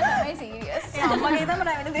තමයි සීරියස්. අම්මගේ තමයි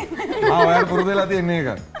වෙන දෙන්නේ. ඔයාලා පුරුදු වෙලා තියෙන එක.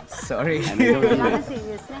 සෝරි.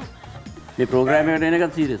 සීරියස් නෑ. මේ ප්‍රෝග්‍රෑම් එකට එන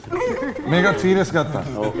එකත් සීරියස්. මේකත් සීරියස් ගත්තා.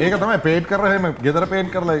 ඒක තමයි පේන්ට් කරලා එහෙම ගෙදර පේන්ට්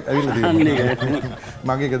කරලා ඇවිල්ලා තියෙන්නේ.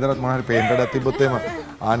 මගේ ගෙදරත් මොනවා හරි පේන්ට් එකක් තිබ්බොත් එහෙම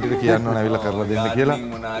ආන්ටිට කියන්න ඕන ඇවිල්ලා කරලා දෙන්න කියලා.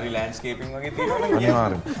 මොන හරි ලෑන්ඩ්ස්කේපින් වගේ තියෙනවනේ.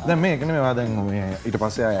 අනිවාර්යෙන්. දැන් මේක නෙමෙයි වා දැන් මේ ඊට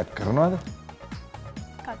පස්සේ ආය ඇඩ් කරනවද?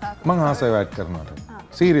 මං ආසයි ඇඩ් කරනවට.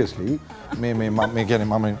 සීරියස්ලි මේ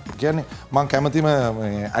කියන්නේ මං කැමතිම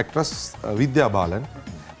ඇක්ට්‍රස් විද්‍යා බාලන්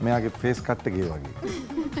මෙයාගේ ෆේස් කට් එකේ වගේ.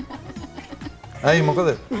 ඇයි මොකද?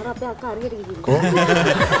 අර අපේ අක්කා හරියට කිව්වා. කො? නෑ.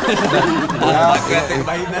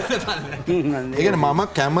 ඒ කියන්නේ මම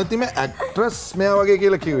කැමතිම ඇක්ට්‍රස් මෙයා වගේ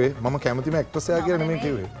කියලා කිව්වේ. මම කැමතිම ඇක්ට්‍රස් එයා කියලා නෙමෙයි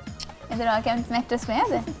කිව්වේ. එතන ඔයා කැමති ඇක්ටර්ස්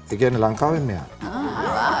මෙයාද? ඒ කියන්නේ ලංකාවෙන් මෙයා.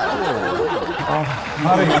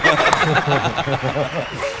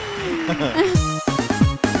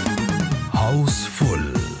 හවුස්ෆුල්.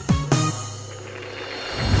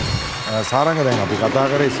 සාරංග දැන් අපි කතා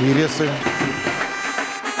කරේ සීරියස් එක.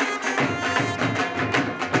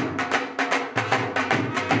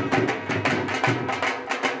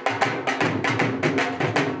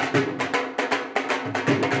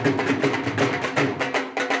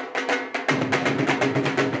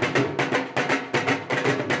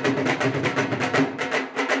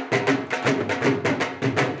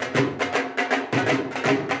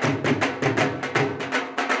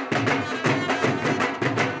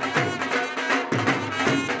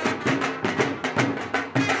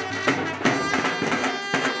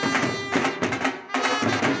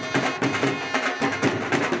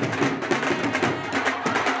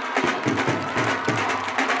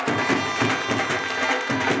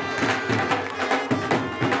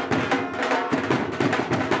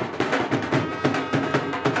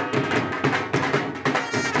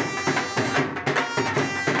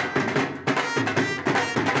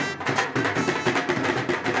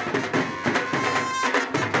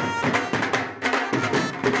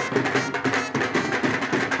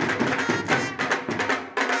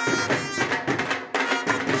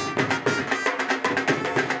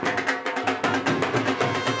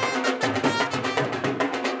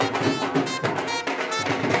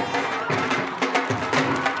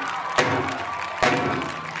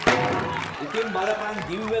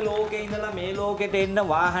 එන්න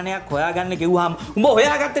වාහනයක් හොයාගන්න කිව්වහම උඹ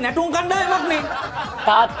හොයාගත්තේ නැටුම් කණ්ඩායමක් නේ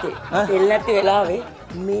තාත්තේ එල් නැති වෙලාවේ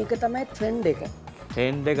මේක තමයි ට්‍රෙන්ඩ් එක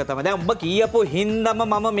ට්‍රෙන්ඩ් එක තමයි දැන් උඹ කියපු හින්දම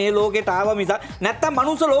මම මේ ලෝකෙට ආවා මිස නැත්තම්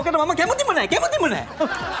මනුස්ස ලෝකෙට මම කැමතිම නැහැ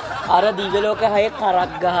අර දිව්‍ය ලෝක හය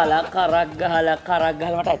කරක් ගහලා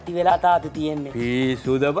මට ඇති වෙලා තාත්තේ තියෙන්නේ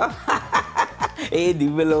පිසුද බා ඒ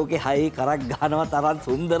දිව්‍ය ලෝකේ හය කරක් ගහනවා තරම්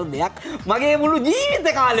සුන්දර දෙයක් මගේ මුළු ජීවිත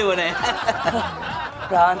කාලෙම නැහැ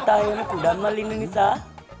ප්‍රාන්තායම කුඩන්මල් ඉන්න නිසා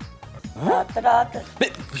තාත්තට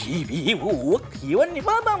කියවන්නේ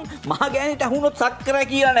බාබම් මහ ගෑනිට අහුනොත් සක්කර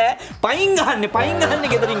කියලා නෑ පයින් ගහන්නේ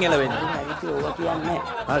ගෙදරින් එළවෙන්නේ ඕවා කියන්නේ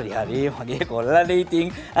හරි මගේ කොල්ලනේ ඉතින්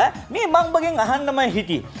මේ මං බගෙන් අහන්නමයි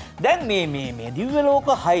හිටියේ දැන් මේ දිව්‍ය ලෝක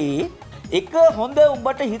හයේ එක හොඳ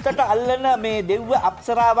උඹට හිතට අල්ලන මේ දෙව්ව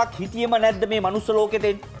අප්සරාවක් හිටියේම නැද්ද මේ මනුස්ස ලෝකෙට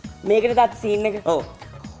මේකට තාත්ත සීන් එක ඔව්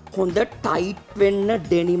හොඳ ටයිට් වෙන්න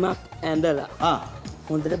ඩෙනිමක් ඇඳලා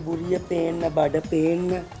හොඳට බුරිය පේන්න බඩ පේන්න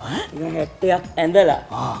හැට්ටයක් ඇඳලා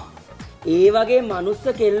ඒ වගේ මනුස්ස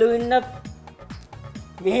කෙල්ලෝ ඉන්න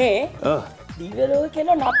මෙහෙ දිව්‍ය ලෝකේ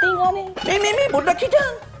කෙල්ලෝ නැතින් අනේ මේ පොඩ්ඩක්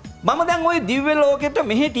හිටන් මම දැන් ওই දිව්‍ය ලෝකෙට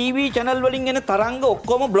මෙහි ටීවී channel වලින් එන තරංග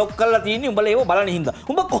ඔක්කොම බ්ලොක් කරලා තියෙන්නේ උඹලා ඒව බලන හින්දා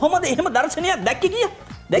උඹ කොහොමද එහෙම දර්ශනයක් දැක්කේ කිය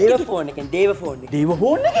දේව ෆෝන්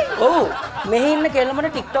එකෙන් ඔව් මෙහි ඉන්න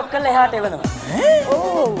කෙල්ලමට TikTok කරලා එහාට එවනවා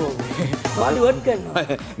ඔව් බලිවඩ් කරනවා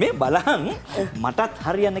මේ බලහන් මටත්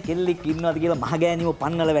හරියන කෙල්ලෙක් ඉන්නවද කියලා මහගෑනිව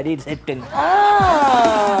පන්නල වැඩේට සෙට් වෙන්න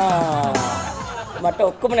මට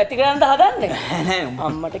ඔක්කොම නැති කරන්න හදන්නේ නෑ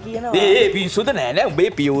අම්මට කියනවා ඒ පිස්සුද නෑ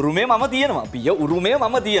උඹේ පිය උරුමේ මම තියෙනවා පිය උරුමේ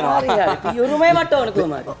මම තියෙනවා හරි පිය උරුමේ මට ඕන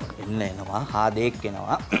කොහමද එනවා හාදේක්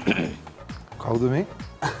එනවා කවුද මේ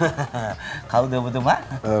කවුද ඔබතුමා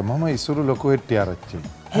මම ඉසුරු ලොකු හෙට්ටි ආරච්චි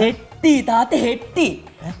හෙට්ටි තාත්තේ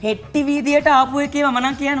හෙට්ටි වීදියට ආපු එකේ මම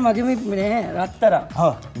නම් කියන්නේ මගේ මේ රත්තරන්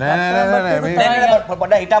නෑ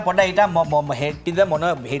පොඩ හිටා මොම හෙට්ටිද මොන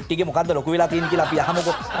හෙට්ටිගේ මොකද්ද ලොකු වෙලා තියෙන කියලා අපි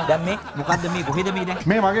අහමුකෝ දැන් මේ මොකද්ද මේ කොහෙද මේ දැන්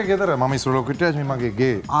මේ මගේ ගෙදර මම ඉසුරු ලොකු හෙට්ටි මේ මගේ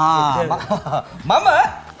ගේ මම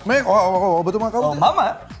මේ ඔබතුමා කවුද මම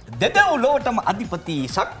දෙදෙව් ලොවටම අධිපති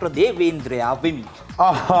ශක්‍ර දේවේන්ද්‍රයා වෙමි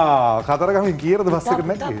කතරගමින් කීයද බස් එකට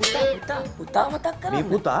නැග්ගේ පුතා මතක් කරන්න මේ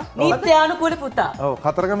පුතා නීත්‍යානුකූල පුතා ඔව්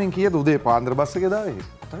කතරගමින් කීයද උදේ පාන්දර බස් එකේ දාවේ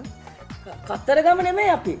කතරගම නෙමෙයි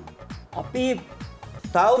අපි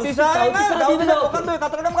තවුතිසාරේ මොකද්ද ඔය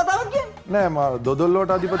කතරගම කතාවක් කියන්නේ නෑ මම දොදොල්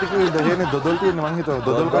වලට අධිපති කිව්වේ දෙහේනේ දොදොල් තියෙන්නේ මං හිතුවා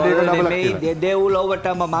දොදොල් කඩේක ඩබලක් කියලා මේ දෙදෙව්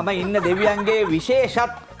ලොවටම මම ඉන්න දෙවියන්ගේ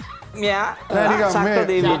විශේෂත්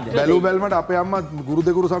බැලූ බැල්මට අපේ අම්ම ගුරු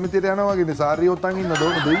දෙගුරු සමිතියට යනවා වගේ සාරිය ඔත්තන් ඉන්න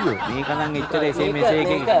දෝන දෙයියෝ මේක නම් එච්චර එසේ මෙසේ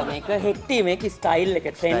එකකින් මේක හෙට්ටි මේක ස්ටයිල්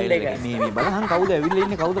එක ට්‍රෙන්ඩ් එක මේ බලහන් කවුද ඇවිල්ලා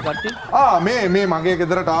ඉන්නේ කවුද කට්ටිය මේ මගේ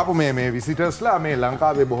ගෙදරට ආපු මේ විසිටර්ස්ලා මේ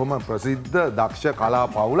ලංකාවේ බොහොම ප්‍රසිද්ධ දක්ෂ කලා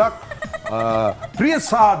පවුලක්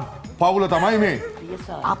ප්‍රියසාද් පවුල තමයි මේ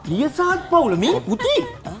ප්‍රියසාද් පවුල මේ පුතේ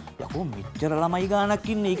යකෝ මෙච්චර ළමයි ගානක්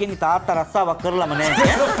ඉන්නේ. ඒ කියන්නේ තාත්තා රස්සාවක් කරලම නෑ.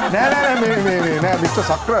 නෑ මිස්ටර්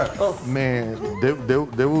සක්‍ර මේ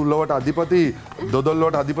දෙව්ලොවට අධිපති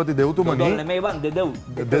දොදොල්ලොවට අධිපති දෙව්තුමනි දොදොල්ල මේ වන්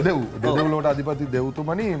දෙදව්ලොවට අධිපති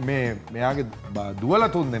දෙව්තුමනි මේ මෙයාගේ දුවල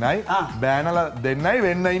තුන් දෙනයි බෑනල දෙන්නයි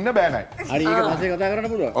වෙන්න ඉන්න බෑනයි. හරි ඒක පස්සේ කතා කරන්න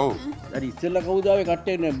පුළුවන්. ඔව්. හරි ඉස්සෙල්ලා කවුද ආවේ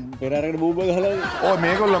කට්ටේ පෙරහැරකට බූබ ගහලා. ඔය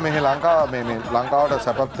මේගොල්ලෝ මෙහෙ ලංකාවට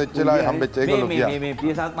සැපත් වෙච්ච වෙලා හම්බෙච්ච ඒගොල්ලෝ කියා. මේ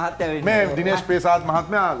ප්‍රියසාත් මහත්තයා වෙන්නේ. මේ දිනේෂ් ප්‍රියසාත්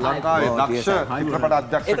මහත්මයා ලංකාවේ දක්ෂ චිත්‍රපට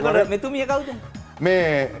අධ්‍යක්ෂකවරයෙක්. එතකොට මෙතුමිය කවුද? මේ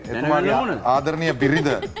එතුමාගේ ආදරණීය බිරිඳ.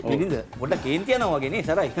 බිරිඳ පොඩ්ඩක් කේන්ති යනවා වගේ නේ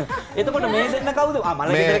සරයි. එතකොට මේ දෙන්න කවුද? මල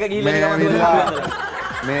ගෙදරක ගිහිල්ලා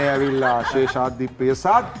මේ ඇවිල්ලා ශේෂාද්දි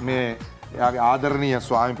ප්‍රියසාද් මේ එයාගේ ආදරණීය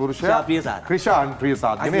ස්වාමි පුරුෂයා ක්‍රිෂාන්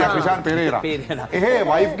ප්‍රියසාද්. නේ ක්‍රිෂාන් පෙරේරා. එහෙ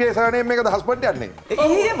වයිෆ් ගේ සර්නේම් එකද හස්බන්ඩ් යන්නේ.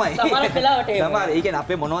 එහෙමයි. සමහර වෙලාවට එහෙමයි. සමහර ඒ කියන්නේ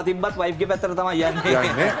අපේ මොනවා තිබ්බත් වයිෆ් ගේ පැත්තට තමයි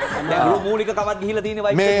යන්නේ. දැන් මූලික කවත් ගිහිල්ලා තියෙන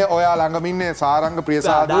වයිෆ්. මේ ඔයා ළඟම ඉන්නේ සාරංග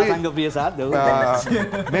ප්‍රියසාදුයි. දාසංග ප්‍රියසාද්.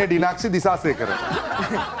 මේ ඩිනක්සි දිසාසේකර.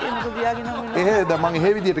 එහෙ දැන් මං එහෙ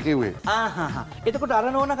විදියට කිව්වේ. එතකොට අර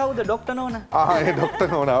නෝනා කවුද? ડોක්ටර් නෝනා. ඒ ડોක්ටර්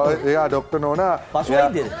නෝනා. එයා ડોක්ටර් නෝනා. පසු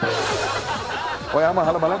වෛද්‍යද? ඔයාම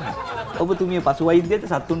අහලා බලන්න. ඔබතුමිය පසු වෛද්‍යද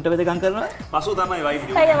සත්තුන්ට වෙදකම් කරනවා? පසු තමයි වෛද්‍ය.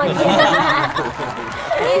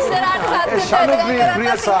 ඉස්සරහට සත්තුන්ට ශනුද්‍රී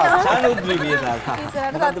ප්‍රියසාද්. ශනුද්‍රී ප්‍රියසාද්.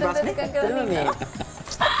 ඉස්සරහට සත්තුන්ට වෙදකම් කරනවා.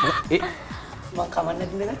 මං කමන්නේ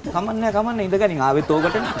ඉඳගත්තා. කමන්නේ ඉඳගනින් ආවෙත්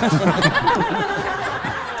ඕකටනේ.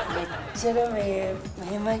 මෙච්චර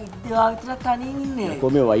මෙහෙම ඉද්දවා විතර තනියෙන් ඉන්නේ.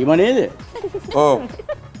 කොහොම වයිම නේද? ඔව්.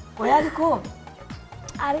 ඔයාද කෝ?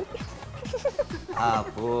 හරි.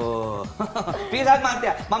 ආපෝ. ප්‍රියසාද්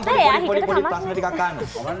මහත්තයා මම පොඩි ප්‍රශ්න ටිකක් අහන්න.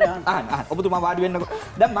 අහන්න. ඔබතුමා වාඩි වෙන්නකෝ.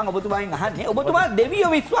 දැන් මම ඔබතුමාගෙන් අහන්නේ ඔබතුමා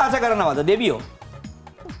දෙවියෝ විශ්වාස කරනවද? දෙවියෝ?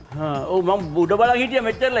 ඔව් මම උඩ බලන් හිටියා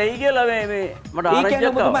මෙච්චර ලැයි කියලා මේ මට ආරංචියක්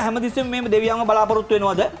ආවා. ඔබතුමා හැමතිස්සෙම මේම දෙවියන්ව බලාපොරොත්තු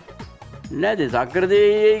වෙනවද? නෑද සක්‍ර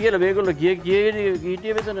දෙවියයි කියලා මේගොල්ලෝ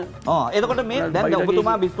කීටිය මෙතන. එතකොට මේ දැන්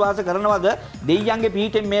ඔබතුමා විශ්වාස කරනවද දෙවියන්ගේ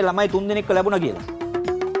පිහිටෙන් මේ ළමයි 3 දෙනෙක්ව ලැබුණා කියලා?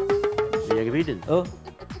 දෙවියන්ගේ පිහිටෙන්ද? ඔව්.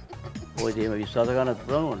 ඔය දේම විශ්වාස කරන්න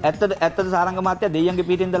පුළුවන් ඕන. ඇත්තද සාරංග මහත්තයා දෙවියන්ගේ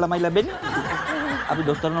පිහිටෙන්ද ළමයි ලැබෙන්නේ? අපි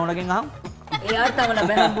දොස්තර නෝනගෙන් අහමු. එයාට තම ලැබ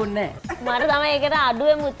හම්බුන්නේ මට තමයි ඒකට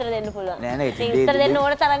අඩුවෙන් උත්තර දෙන්න පුළුවන්. නෑ නෑ ඒ උත්තර දෙන්න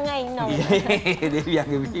ඕන තරම් අය ඉන්නවා.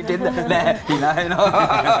 දෙවියන්ගේ පිහිටෙන්ද? නෑ hina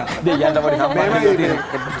වෙනවා. දෙවියන්ට පොඩි සම්බන්ධයක්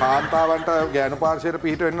තියෙනවා. කාන්තාවන්ට ගෑනු පාර්ශවයට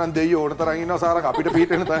පිහිට වෙන්න නම් දෙයියෝ ඕන තරම් ඉන්නවා සාරංග අපිට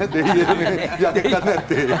පිහිට වෙන්න තමයි දෙයියෝනේ යකෙක්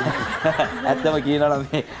නැත්තේ. ඇත්තම කියනවා නම්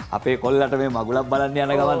මේ අපේ කොල්ලට මේ මගුලක් බලන්න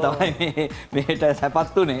යන ගමන් තමයි මේට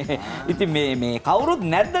සැපත් උනේ. ඉතින් මේ කවුරුත්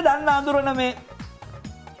නැද්ද දන්න අඳුරන මේ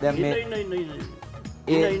දැන් මේ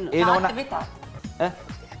ඒ නෝනා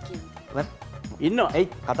ඉන්නවා. එයි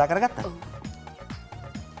කතා කරගත්තා.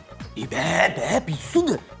 බෑ පිස්සුද?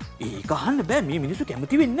 ඒක අහන්න බෑ මේ මිනිස්සු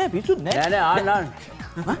කැමති වෙන්නේ නැහැ පිස්සුද නෑ. නෑ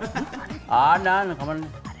ආන්න කමන්නේ.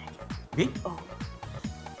 මේ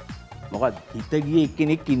මොකද හිත ගියේ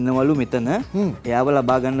එක්කෙනෙක් ඉන්නවලු මෙතන. එයාව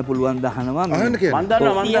ලබා ගන්න පුළුවන් දහනවා මම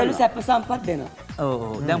දන්නවා සියලු සැප සම්පත් දෙනවා. ඔව්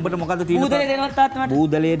දැන් ඔබට මොකද්ද තියෙන්නේ? බූදලේ දෙනවත් තාත්තා මට.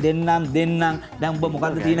 බූදලේ දෙන්නම්. දැන් ඔබ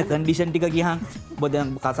මොකද්ද තියෙන කන්ඩිෂන් ටික ගියහන්? ඔබ දැන්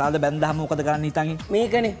කසාද බැන්දාම මොකද කරන්න හිතන් ඉන්නේ?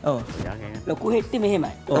 මේකනේ. ඔව්. ලොකු හෙට්ටි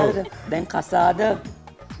මෙහෙමයි. හරිද? දැන් කසාද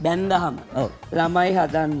බැන්දාම ළමයි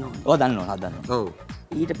හදන්න ඕන. ඔව් හදන්න. ඔව්.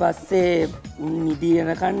 ඊට පස්සේ නිදි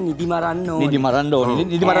යනකන් නිදි මරන්න ඕනේ. නිදි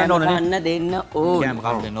මරන්න ඕනේ. කන්න දෙන්න ඕනේ. කෑම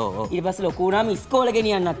කන්න දෙන්න ඕනේ. ඊට පස්සේ ලොකු වුණාම ඉස්කෝලේ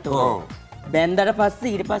ගෙනියන්නත් ඕනේ. බැන්දට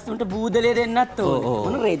පස්සේ ඊට පස්සේ උන්ට බූදලේ දෙන්නත් ඕනේ.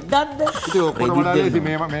 මොන රෙද්දක්ද? ඉතින් ඔක්කොම වඩා ඉතින්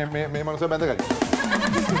මේ මනුස්සයා බැඳගයි.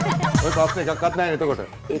 ඔය ප්‍රශ්න එකක්වත් නැහැ එතකොට.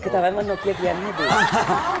 ඒක තමයි මම නොකිය කියන්නේ.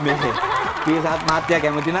 මේ ප්‍රියසාද් මහත්තයා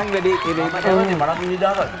කැමති නම් වැඩි මට නිදි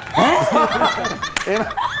දාගන්න. එහෙම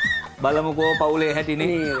බලමුකෝ පවුලේ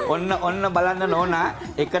හැටිනේ. ඔන්න බලන්න නෝනා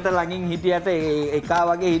එකට ළඟින් හිටියට එකා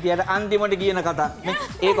වගේ හිටියට අන්තිමට කියන කතා.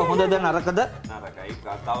 ඒක හොඳද නරකද? නරකයි.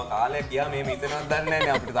 තව කාලයක් ගියා මේ හිතනවත් දන්නේ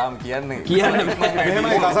නැහැ අපිට තාම කියන්නේ.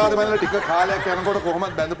 මෙහෙමයි කසාද බැලලා ටික කාලයක් යනකොට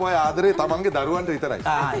කොහොමද බැඳපුවා ආදරේ තමන්ගේ දරුවන්ට විතරයි.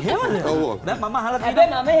 එහෙමද? ඔව්. දැන් මම අහලා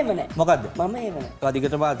තියෙනවා. මම එහෙම නැහැ. මොකද්ද? මම එහෙම නැහැ. ඔය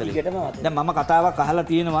දිගටම ආතලේ. දිගටම ආතලේ. දැන් මම කතාවක් අහලා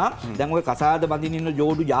තියෙනවා. දැන් ඔය කසාද බඳින්න ඉන්න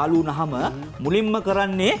ජෝඩු යාළු වුණාම මුලින්ම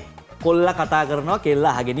කරන්නේ කොල්ල කතා කරනවා කෙල්ල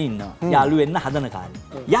අහගෙන ඉන්නවා. යාළු වෙන්න හදන කාලේ.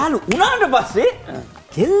 යාළු වුණාට පස්සේ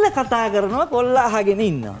කෙල්ල කතා කරනවා කොල්ල අහගෙන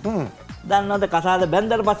ඉන්නවා. දන්නවද කසාද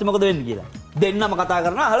බැන්දට පස්සේ මොකද වෙන්නේ කියලා? දෙන්නම කතා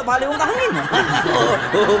කරනවා අහල පහලේ උන් අහගෙන ඉන්නවා.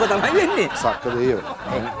 ඕක තමයි වෙන්නේ. සක්ක දෙයියෝ.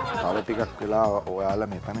 තව ටිකක් වෙලා ඔයාලා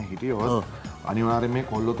මෙතන හිටියොත් අනිවාර්යෙන් මේ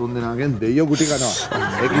කොල්ල තුන් දෙනාගෙන් දෙයියෝ ගුටි කනවා.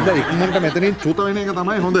 ඒකින්ද ඉක්මනට මෙතනින් චුත වෙන එක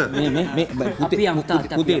තමයි හොඳ. මේ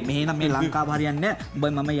පුතේ මෙහෙනම් මේ ලංකාව හරියන්නේ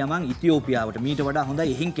නැහැ. මම යමන් ඉතියෝපියාවට. මීට වඩා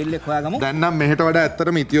හොඳයි එහෙන් කෙල්ලෙක් හොයාගමු. දැන් නම් මෙහෙට වඩා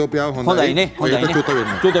ඇත්තටම ඉතියෝපියාව හොඳයි. හොඳයිනේ. හොඳයි චුත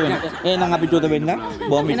වෙන්න. චුත වෙන්න. එහෙනම් අපි චුත වෙන්න.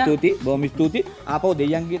 බොහොම ස්තුතියි. බොහොම ස්තුතියි. ආපහු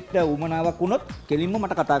දෙයියන්ගෙත් උමනාවක් වුණොත් කෙලින්ම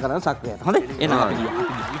මට කතා කරන්න සක්‍රියට. හොඳයි. එහෙනම් අපි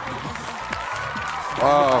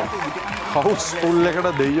හවුස් ෆුල් එකට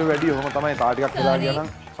දෙයියෝ වැඩි. ඔහොම තමයි තා ටිකක් වෙලා ගියා නම්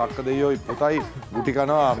සක්ක දෙයියෝයි පුතයි ගුටි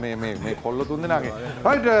කනවා මේ කොල්ල තුන් දෙනාගේ.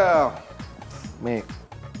 රයිට් මේ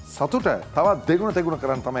සතුට තවත් දෙගුණ තෙගුණ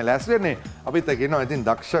කරන්න තමයි ලෑස්ති වෙන්නේ. අපිත් එක්ක ඉන්නවා ඉතින්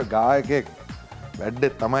දක්ෂ ගායකයෙක්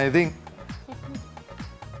වැඩේ තමයි ඉතින්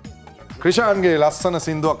ක්‍රිෂාන්ගේ ලස්සන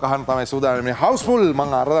සින්දුවක් අහන්න තමයි සූදානම්. මේ හවුස්ෆුල් මම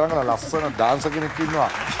ආරාධනා කරන ලස්සන ඩාන්සර් කෙනෙක් ඉන්නවා.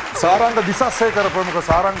 සාරංග දිසාසේකර ප්‍රමුඛ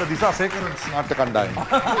සාරංග දිසාසේකර නාට්‍ය කණ්ඩායම.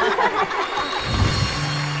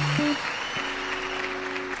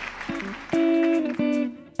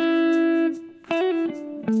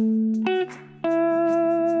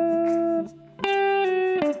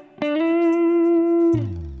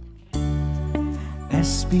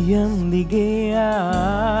 ඇස්පියන් දිගේ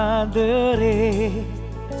ආදරේ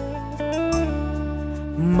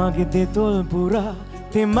මගේ දෙතොල් පුරා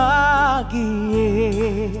තෙමාගියේ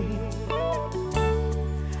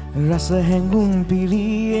රස හැඟුම්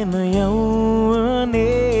පිළියෙන යවුවනේ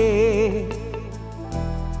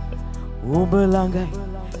ඔබ ළඟයි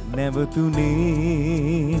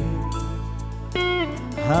නැවතුනේ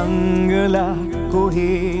හංගලා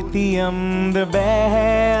කොහේ තියම්ද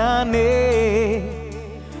බෑනේ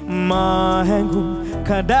මා හැඟුම්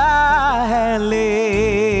කඩා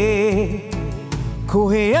හැලේ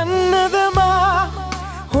කොහේ යන්නද මා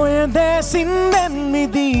හොය දැසින් දැන්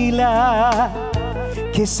මිදීලා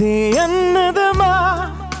කෙසේ යන්නද මා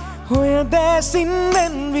හොය දැසින්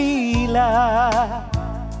දැන් වීලා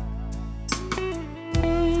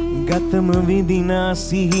ගතම විඳිනා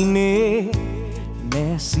සිහිනේ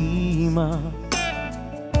නැසීමා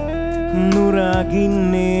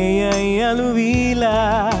නුරාගින්නේ යයි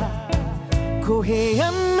අලුවීලා කොහේ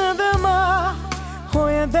යන්නද මා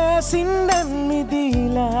හොය දැසින් දැන්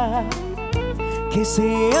මිදීලා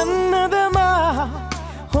කෙසේ යන්නද මා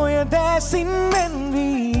හොය දැසින් දැන්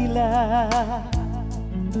වීලා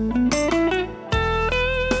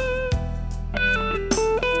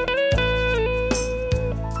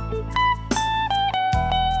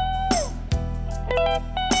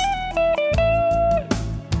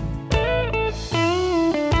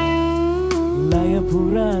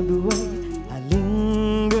පුරාදුවයි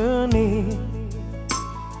අලිංගනේ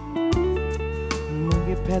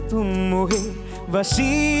මගේ පැතුම් මොහේ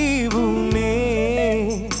වශීවුනේ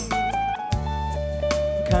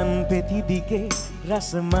කන් පෙති දිගේ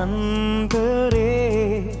රසමන්තරේ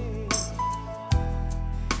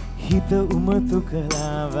හිත උමතු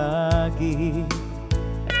කලාවාගේ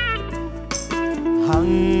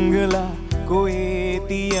හංගලා කොහේ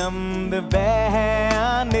තියම්ද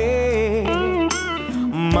බෑනේ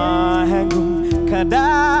මා හැඟුම්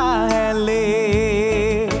කඩා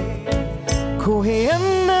හැලේ කොහේ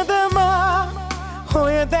යන්නද මා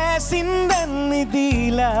හොය දැසින් දැන්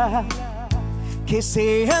මිදීලා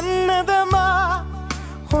කෙසේ යන්නද මා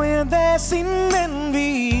හොය දැසින් දැන්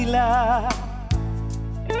වීලා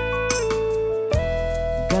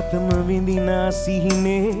ගතම විඳිනා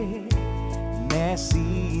සිහිනේ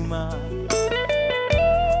නැසීමා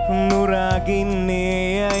නුරාගින්නේ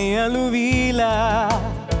යයි අලුවීලා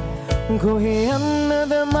කොහේ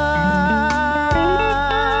යන්නද මා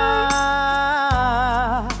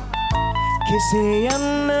කෙසේ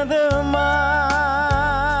යන්නද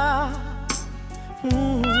මා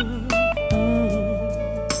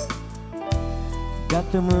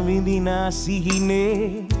ගතම විඳිනා සිහිනේ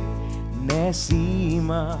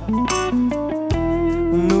නැසීමා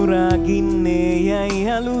නුරාගින්නේ යයි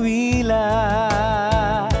අලුවීලා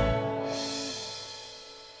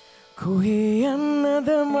කොහේ යන්නද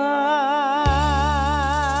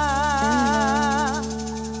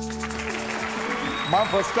මම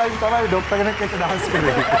ෆස්ට් ටයිම් තමයි ඩොක්ටර් කෙනෙක් එක්ක ඩාන්ස්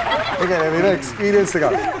කරේ. ඒක වෙන එක්ස්පීරියන්ස් එකක්.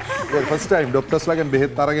 ඒක ෆස්ට් ටයිම් ඩොක්ටර්ස්ලාගෙන්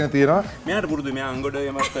බෙහෙත් අරගෙන තියෙනවා. මෙයාට පුරුදු මෙයා අංගොඩ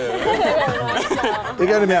යමත් ඒ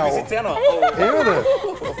කියන්නේ මෙයා ඒවද?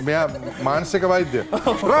 මෙයා මානසික වෛද්‍ය.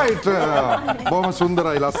 රයිට්. බොහොම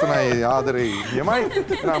සුන්දරයි ලස්සනයි ආදරෙයි. යමයි.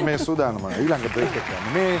 නම් මේ සූදානම ඊළඟ බ්‍රේක් එක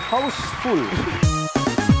යන්නේ. මේ හවුස්ෆුල්.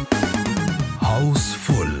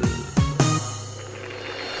 හවුස්ෆුල්.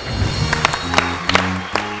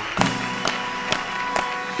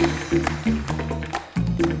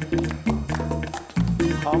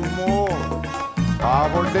 අම්මෝ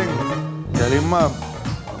ආපොඩ්ඩෙන් ගැලින්ම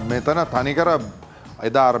මෙතන තනිකර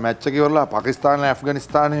එදා අර මැච් එක ඉවරලා පාකිස්තාන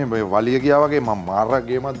ඇෆ්ගනිස්තානේ මේ වලිය ගියා වගේ මම මාරක්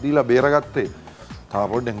ගේමක් දීලා බේරගත්තේ. තා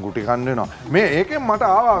පොඩ්ඩෙන් ගුටි කන්න වෙනවා. මේ ඒකෙන් මට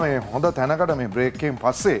ආවා මේ හොඳ තැනකට මේ බ්‍රේක් එකෙන්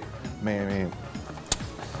පස්සේ මේ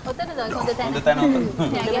ඔතනද හොඳ තැන.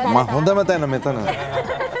 හොඳම තැන මෙතන.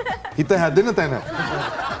 හිත හැදෙන තැන.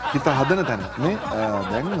 හිත හදන තැන. මේ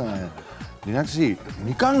දැන් දිනක්ෂි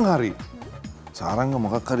නිකන් හරි සාරංග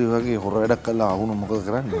මොකක් හරි වගේ හොර වැඩක් කළා වුණා මොකද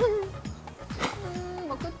කරන්නේ?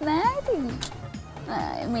 මොකුත් නෑ ඉතින්.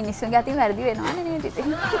 මිනිස්සුන්ගේ අතින් වැරදි වෙනවනේ නේද ඉතින්.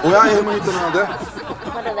 ඔයා එහෙම හිතනවද?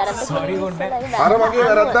 සෝරි ගොන්නේ. අර වගේ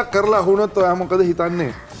වැරද්දක් කරලා වුණොත් ඔයා මොකද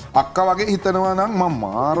හිතන්නේ? අක්කා වගේ හිතනවා නම් මම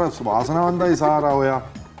මාර වාසනාවන්තයි සාරා ඔයා.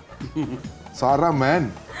 සාරා මෑන්.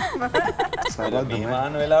 සාරා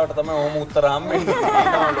මේමාන වෙලාවට තමයි ඕම උත්තර හම්බෙන්නේ.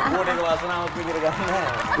 ලොකුවට ඒක වාසනාවක් විදිහට ගන්න නෑ.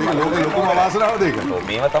 ඒක ලොකුම වාසනාවද ඒක?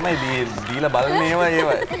 මේවා තමයි දීලා බලන්නේ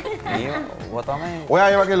ඒවා. මේවා තමයි. ඔයා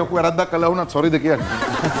ඒ වගේ ලොකු වැරද්දක් කළා වුණත් සොරිද කියන්නේ?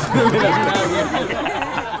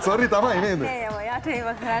 සොරි තමයි නේද? ඔයාට ඒව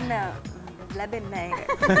කරන්න ලැබෙන්නේ නැහැ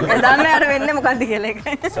ඒක. දන්නේ අර වෙන්නේ මොකද්ද කියලා ඒක.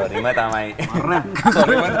 සොරිම තමයි.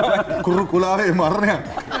 කුරුකුලාවේ මරණයක්.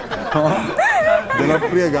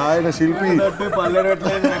 ජනප්‍රිය ගායන ශිල්පී පල්ලෙට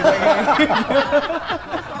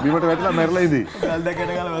බිමට වැටලා මැරලා ඉදී.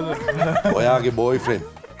 ගල්දැකට ගාලා ඔයාගේ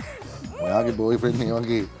බෝයිෆ්‍රෙන්ඩ් මේ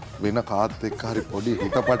වගේ වෙන කාත් එක්ක හරි පොඩි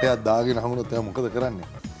හිතපටයක් දාගෙන හමුනොත් එයා මොකද කරන්නේ?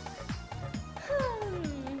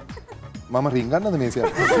 මම රින්ගන්නද මේසියක්?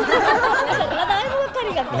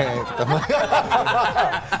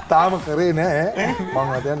 තාම කරේ නෑ. මම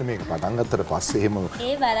හිතන්නේ මේක පටන් ගත්තට පස්සේ එහෙම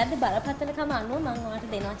ඒ වැරද්ද බරපතලකම අනුව මම ඔයාලට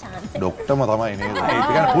දෙනවා chance එක. ඩොක්ටර්ම තමයි නේද? ඒ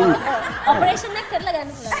කියන්නේ full ඔපරේෂන් එක කරලා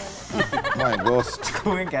ගන්න පුළුවන්. my ghost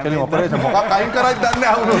කෙනෙක් ඔපරේෂන් මොකක් අයින් කරයිද දන්නේ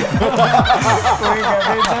නැහැ වුණොත්.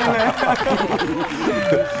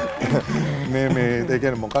 මේ ඒ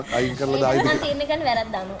කියන්නේ මොකක් අයින් කරලා දායිද? ඒක තියෙන ගන්න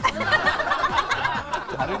වැරද්ද අනුව.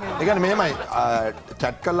 ඒ කියන්නේ මෙහෙමයි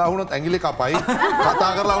chat කරලා වුණොත් ඇඟිලි කපයි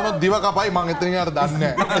කතා කරලා වුණොත් දිව කපයි මම එතනින් යාට දන්නේ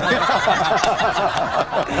නැහැ.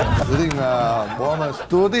 ඉතින් බොහොම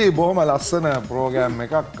ස්තුතියි බොහොම ලස්සන ප්‍රෝග්‍රෑම්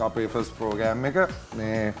එකක් අපේ ෆස්ට් ප්‍රෝග්‍රෑම් එක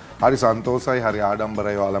මේ හරි සන්තෝෂයි හරි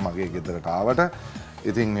ආඩම්බරයි ඔයාලා මගේ ගෙදරට ආවට.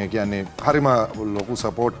 ඉතින් ඒ කියන්නේ හරිම ලොකු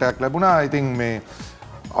සපෝට් එකක් ලැබුණා. ඉතින් මේ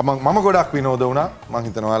මම ගොඩක් විනෝද වුණා. මම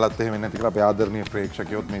හිතනවා ඔයාලත් එහෙම නැති කියලා අපේ ආදරණීය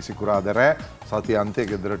ප්‍රේක්ෂකයොත් මේ සිකුරාදා රෑ සතිය අන්තයේ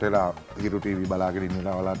ගෙදරට එලා හිරු ටීවී බලාගෙන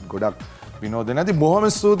ඉන්නලා ඔයාලත් ගොඩක් විනෝද නැති බොහොම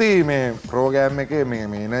ස්තුතියි මේ ප්‍රෝග්‍රෑම් එකේ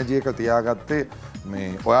මේ එනර්ජි එක තියාගත්තේ මේ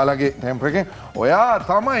ඔයාලගේ ටෙම්පර් එකෙන්. ඔයා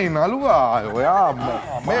තමයි නළුවා. ඔයා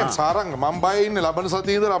මේ සාරංග මම බය ඉන්නේ ලබන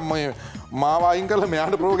සතියේ ඉඳලා මේ මාව අයින් කරලා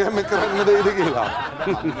මෙයාට ප්‍රෝග්‍රෑම් එක කරන්න දෙයිද කියලා.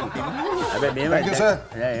 හැබැයි මේව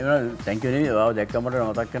thank you නේ. ඔයාව දැක්කම මට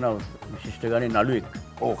මතක් වෙනවා විශිෂ්ට ගානේ නළුවෙක්.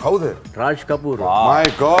 ඔව් කවුද? Raj Kapoor. my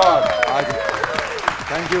god.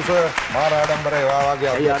 thank you sir. මාර ආඩම්බරයි ඔයා වගේ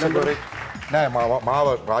අධ්‍යක්ෂකවරයෙක්. නෑ මාව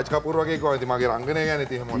රාජ් කපූර් වගේ කිව්වා. ඉතින් මගේ රංගනය ගැන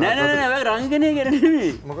ඉතින් එහෙම නෑ ඔය රංගනය ගැන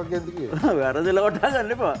නෙමෙයි. මොකක් ගැනද කිව්වේ? වැරදිලා වටා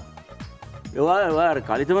ගන්න එපා. ඔයා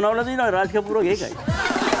කලිතම නවල තියෙනවා රාජ් කපූර් වගේ ඒකයි.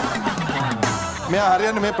 මෙයා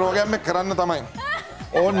හරියන්නේ මේ ප්‍රෝග්‍රෑම් එක කරන්න තමයි.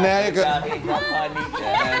 ඕනේ නෑ ඒක.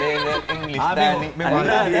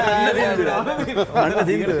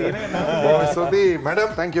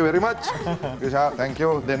 Madam thank you very much. ක්‍රිෂා thank you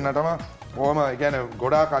දෙන්නටම. කොහොම ඒ කියන්නේ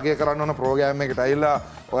ගොඩාක් අගය කරන්න ඕන ප්‍රෝග්‍රෑම් එකට ඇවිල්ලා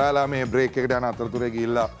ඔයාලා මේ බ්‍රේක් එකට යන අතරතුරේ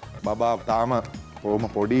ගිහිල්ලා බබා තාම කොහොම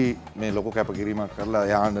පොඩි මේ ලොකු කැපකිරීමක් කරලා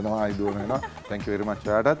එයා හඬනවා අයිදුවන වෙනවා. thank you very much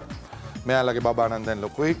ඔයාටත්. මෙයාලගේ බබා නම් දැන්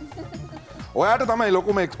ලොකුයි. ඔයාට තමයි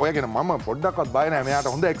ලොකුම ඔය කියන මම පොඩ්ඩක්වත් බය නැහැ. මෙයාට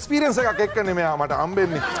හොඳ එක්ස්පීරියන්ස් එකක් එක්කනේ මෙයා මට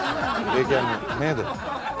හම්බෙන්නේ. ඒ කියන්නේ නේද?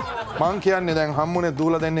 මං කියන්නේ දැන් හම්බුනේ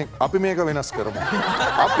දූලා දෙන්නේ අපි මේක වෙනස් කරමු.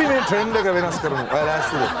 අපි මේ ට්‍රෙන්ඩ් එක වෙනස් කරමු. ඔයාලා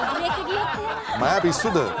ඇස්තුද? මම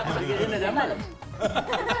පිස්සුද?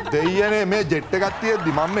 දෙයියනේ මේ ජෙට් එකක්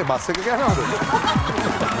තියෙද්දි මම මේ බස් එකක යනවද?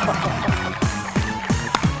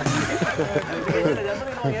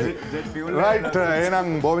 රයිට් එහෙනම්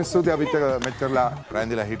බොහොම ස්තුතියි අපිත් මෙච්චරලා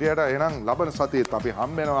රැඳිලා හිටියට. එහෙනම් ලබන සතියේත් අපි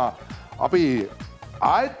හම්බෙනවා. අපි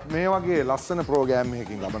ආයෙත් මේ වගේ ලස්සන ප්‍රෝග්‍රෑම්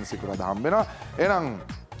එකකින් ලබන සිකුරාදා හම්බෙනවා. එහෙනම්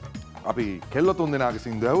අපි කෙල්ල තුන් දෙනාගේ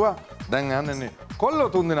සින්දුව ඇහුවා. දැන් යන්නේ කොල්ල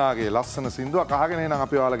තුන් දෙනාගේ ලස්සන සින්දුවක් අහගෙන එහෙනම්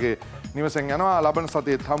අපි ඔයාලගේ නිවසෙන් යනවා. ලබන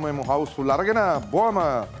සතියේත් හමු වෙමු හවුස්ෆුල් අරගෙන. බොහොම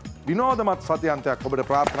විනෝදමත් සතියන්තයක් ඔබට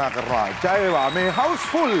ප්‍රාර්ථනා කරනවා. ජය වේවා මේ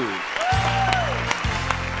හවුස්ෆුල්.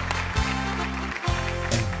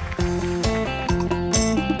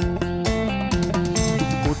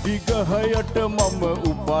 ගහයට මම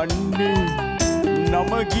උපන්නේ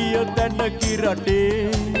නම ගිය තැනකි රටේ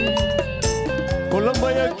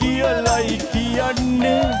කොළඹය කියලයි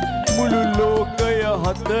කියන්නේ මුළු ලෝකය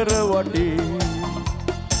හතර වටේ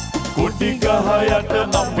කුටි ගහයට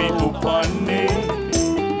අපි උපන්නේ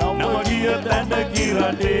නම ගිය තැනකි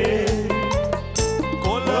රටේ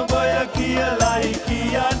කොළඹය කියලයි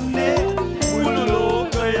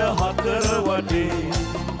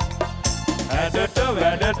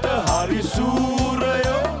වැඩට හරි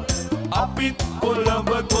සූරයෝ අපිත්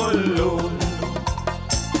කොළඹ කොල්ලෝ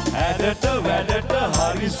හැඩට වැඩට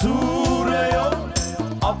හරි සූරයෝ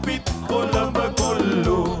අපිත් කොළඹ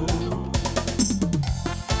කොල්ලෝ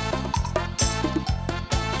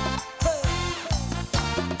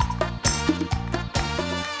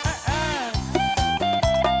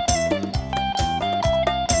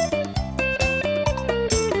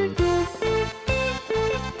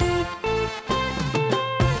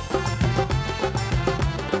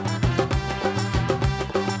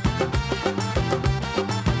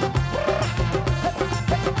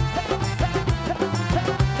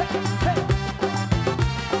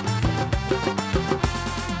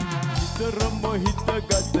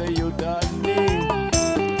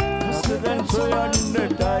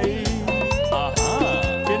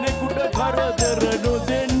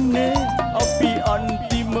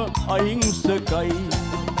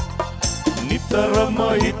නිතරම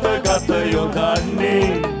හිතගත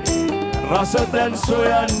යොදන්නේ රස දැන්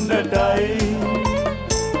සොයන්නටයි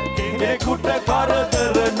කෙනෙකුට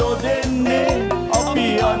කරදර නොදෙන්නේ අපි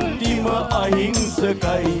අන්තිම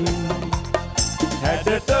අහිංසකයි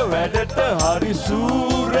හැඩට වැඩට හරි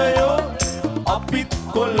සූරයෝ අපිත්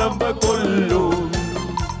කොළඹ කොල්ලෝ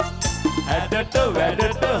හැඩට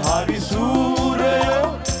වැඩට හරි සූරයෝ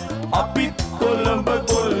අපිත් කොළඹ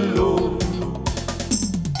කොල්ලෝ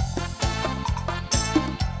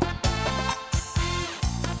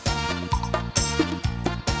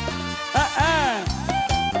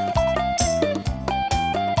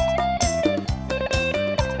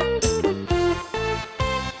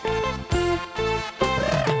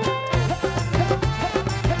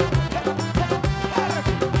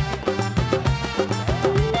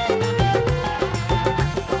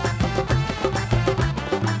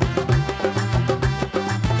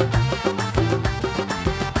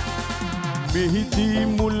මෙහිදී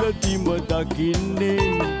මුලදිම දකින්නේ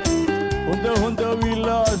හොඳ හොඳ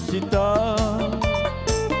විලාසිතා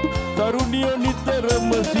තරුණිය නිතරම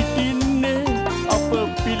සිටින්නේ අප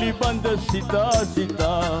පිළිබඳ සිතා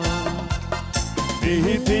සිතා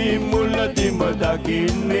මෙහිදී මුලදිම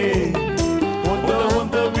දකින්නේ හොඳ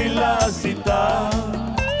හොඳ විලාසිතා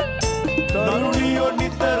තරුණිය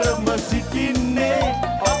නිතරම සිටින්නේ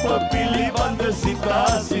අප පිළිබඳ සිතා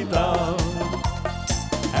සිතා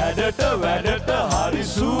හැඩට වැඩට හරි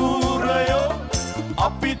සූරයෝ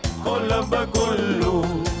අපිත් කොළඹ කොල්ලෝ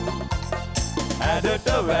හැඩට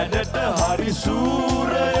වැඩට හරි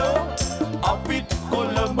සූරයෝ අපිත්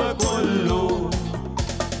කොළඹ කොල්ලෝ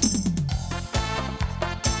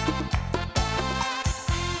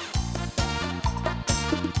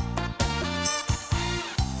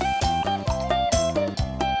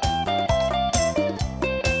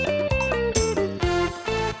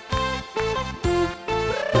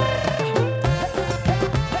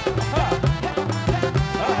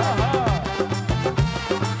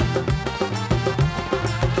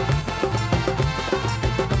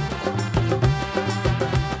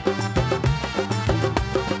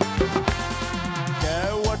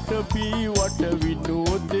වට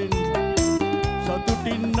විනෝදෙන්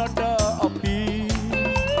සතුටින් නටා අපි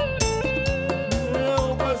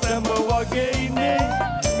ඔබ සැම වගේ ඉන්නේ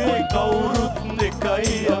මේ කවුරුත්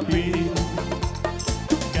එකයි අපි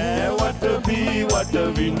කෑවට බීවට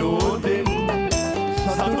විනෝදෙන්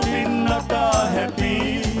සතුටින් නටා හැපි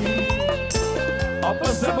අප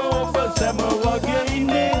සැම ඔබ සැම වගේ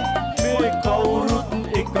ඉන්නේ මේ කවුරුත්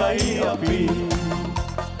එකයි අපි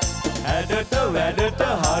හැඩට වැඩට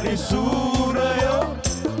හරි සූරයෝ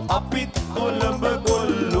අපිත් කොළඹ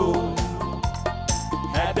කොල්ලෝ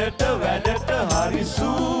හැඩට වැඩට හරි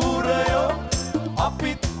සූරයෝ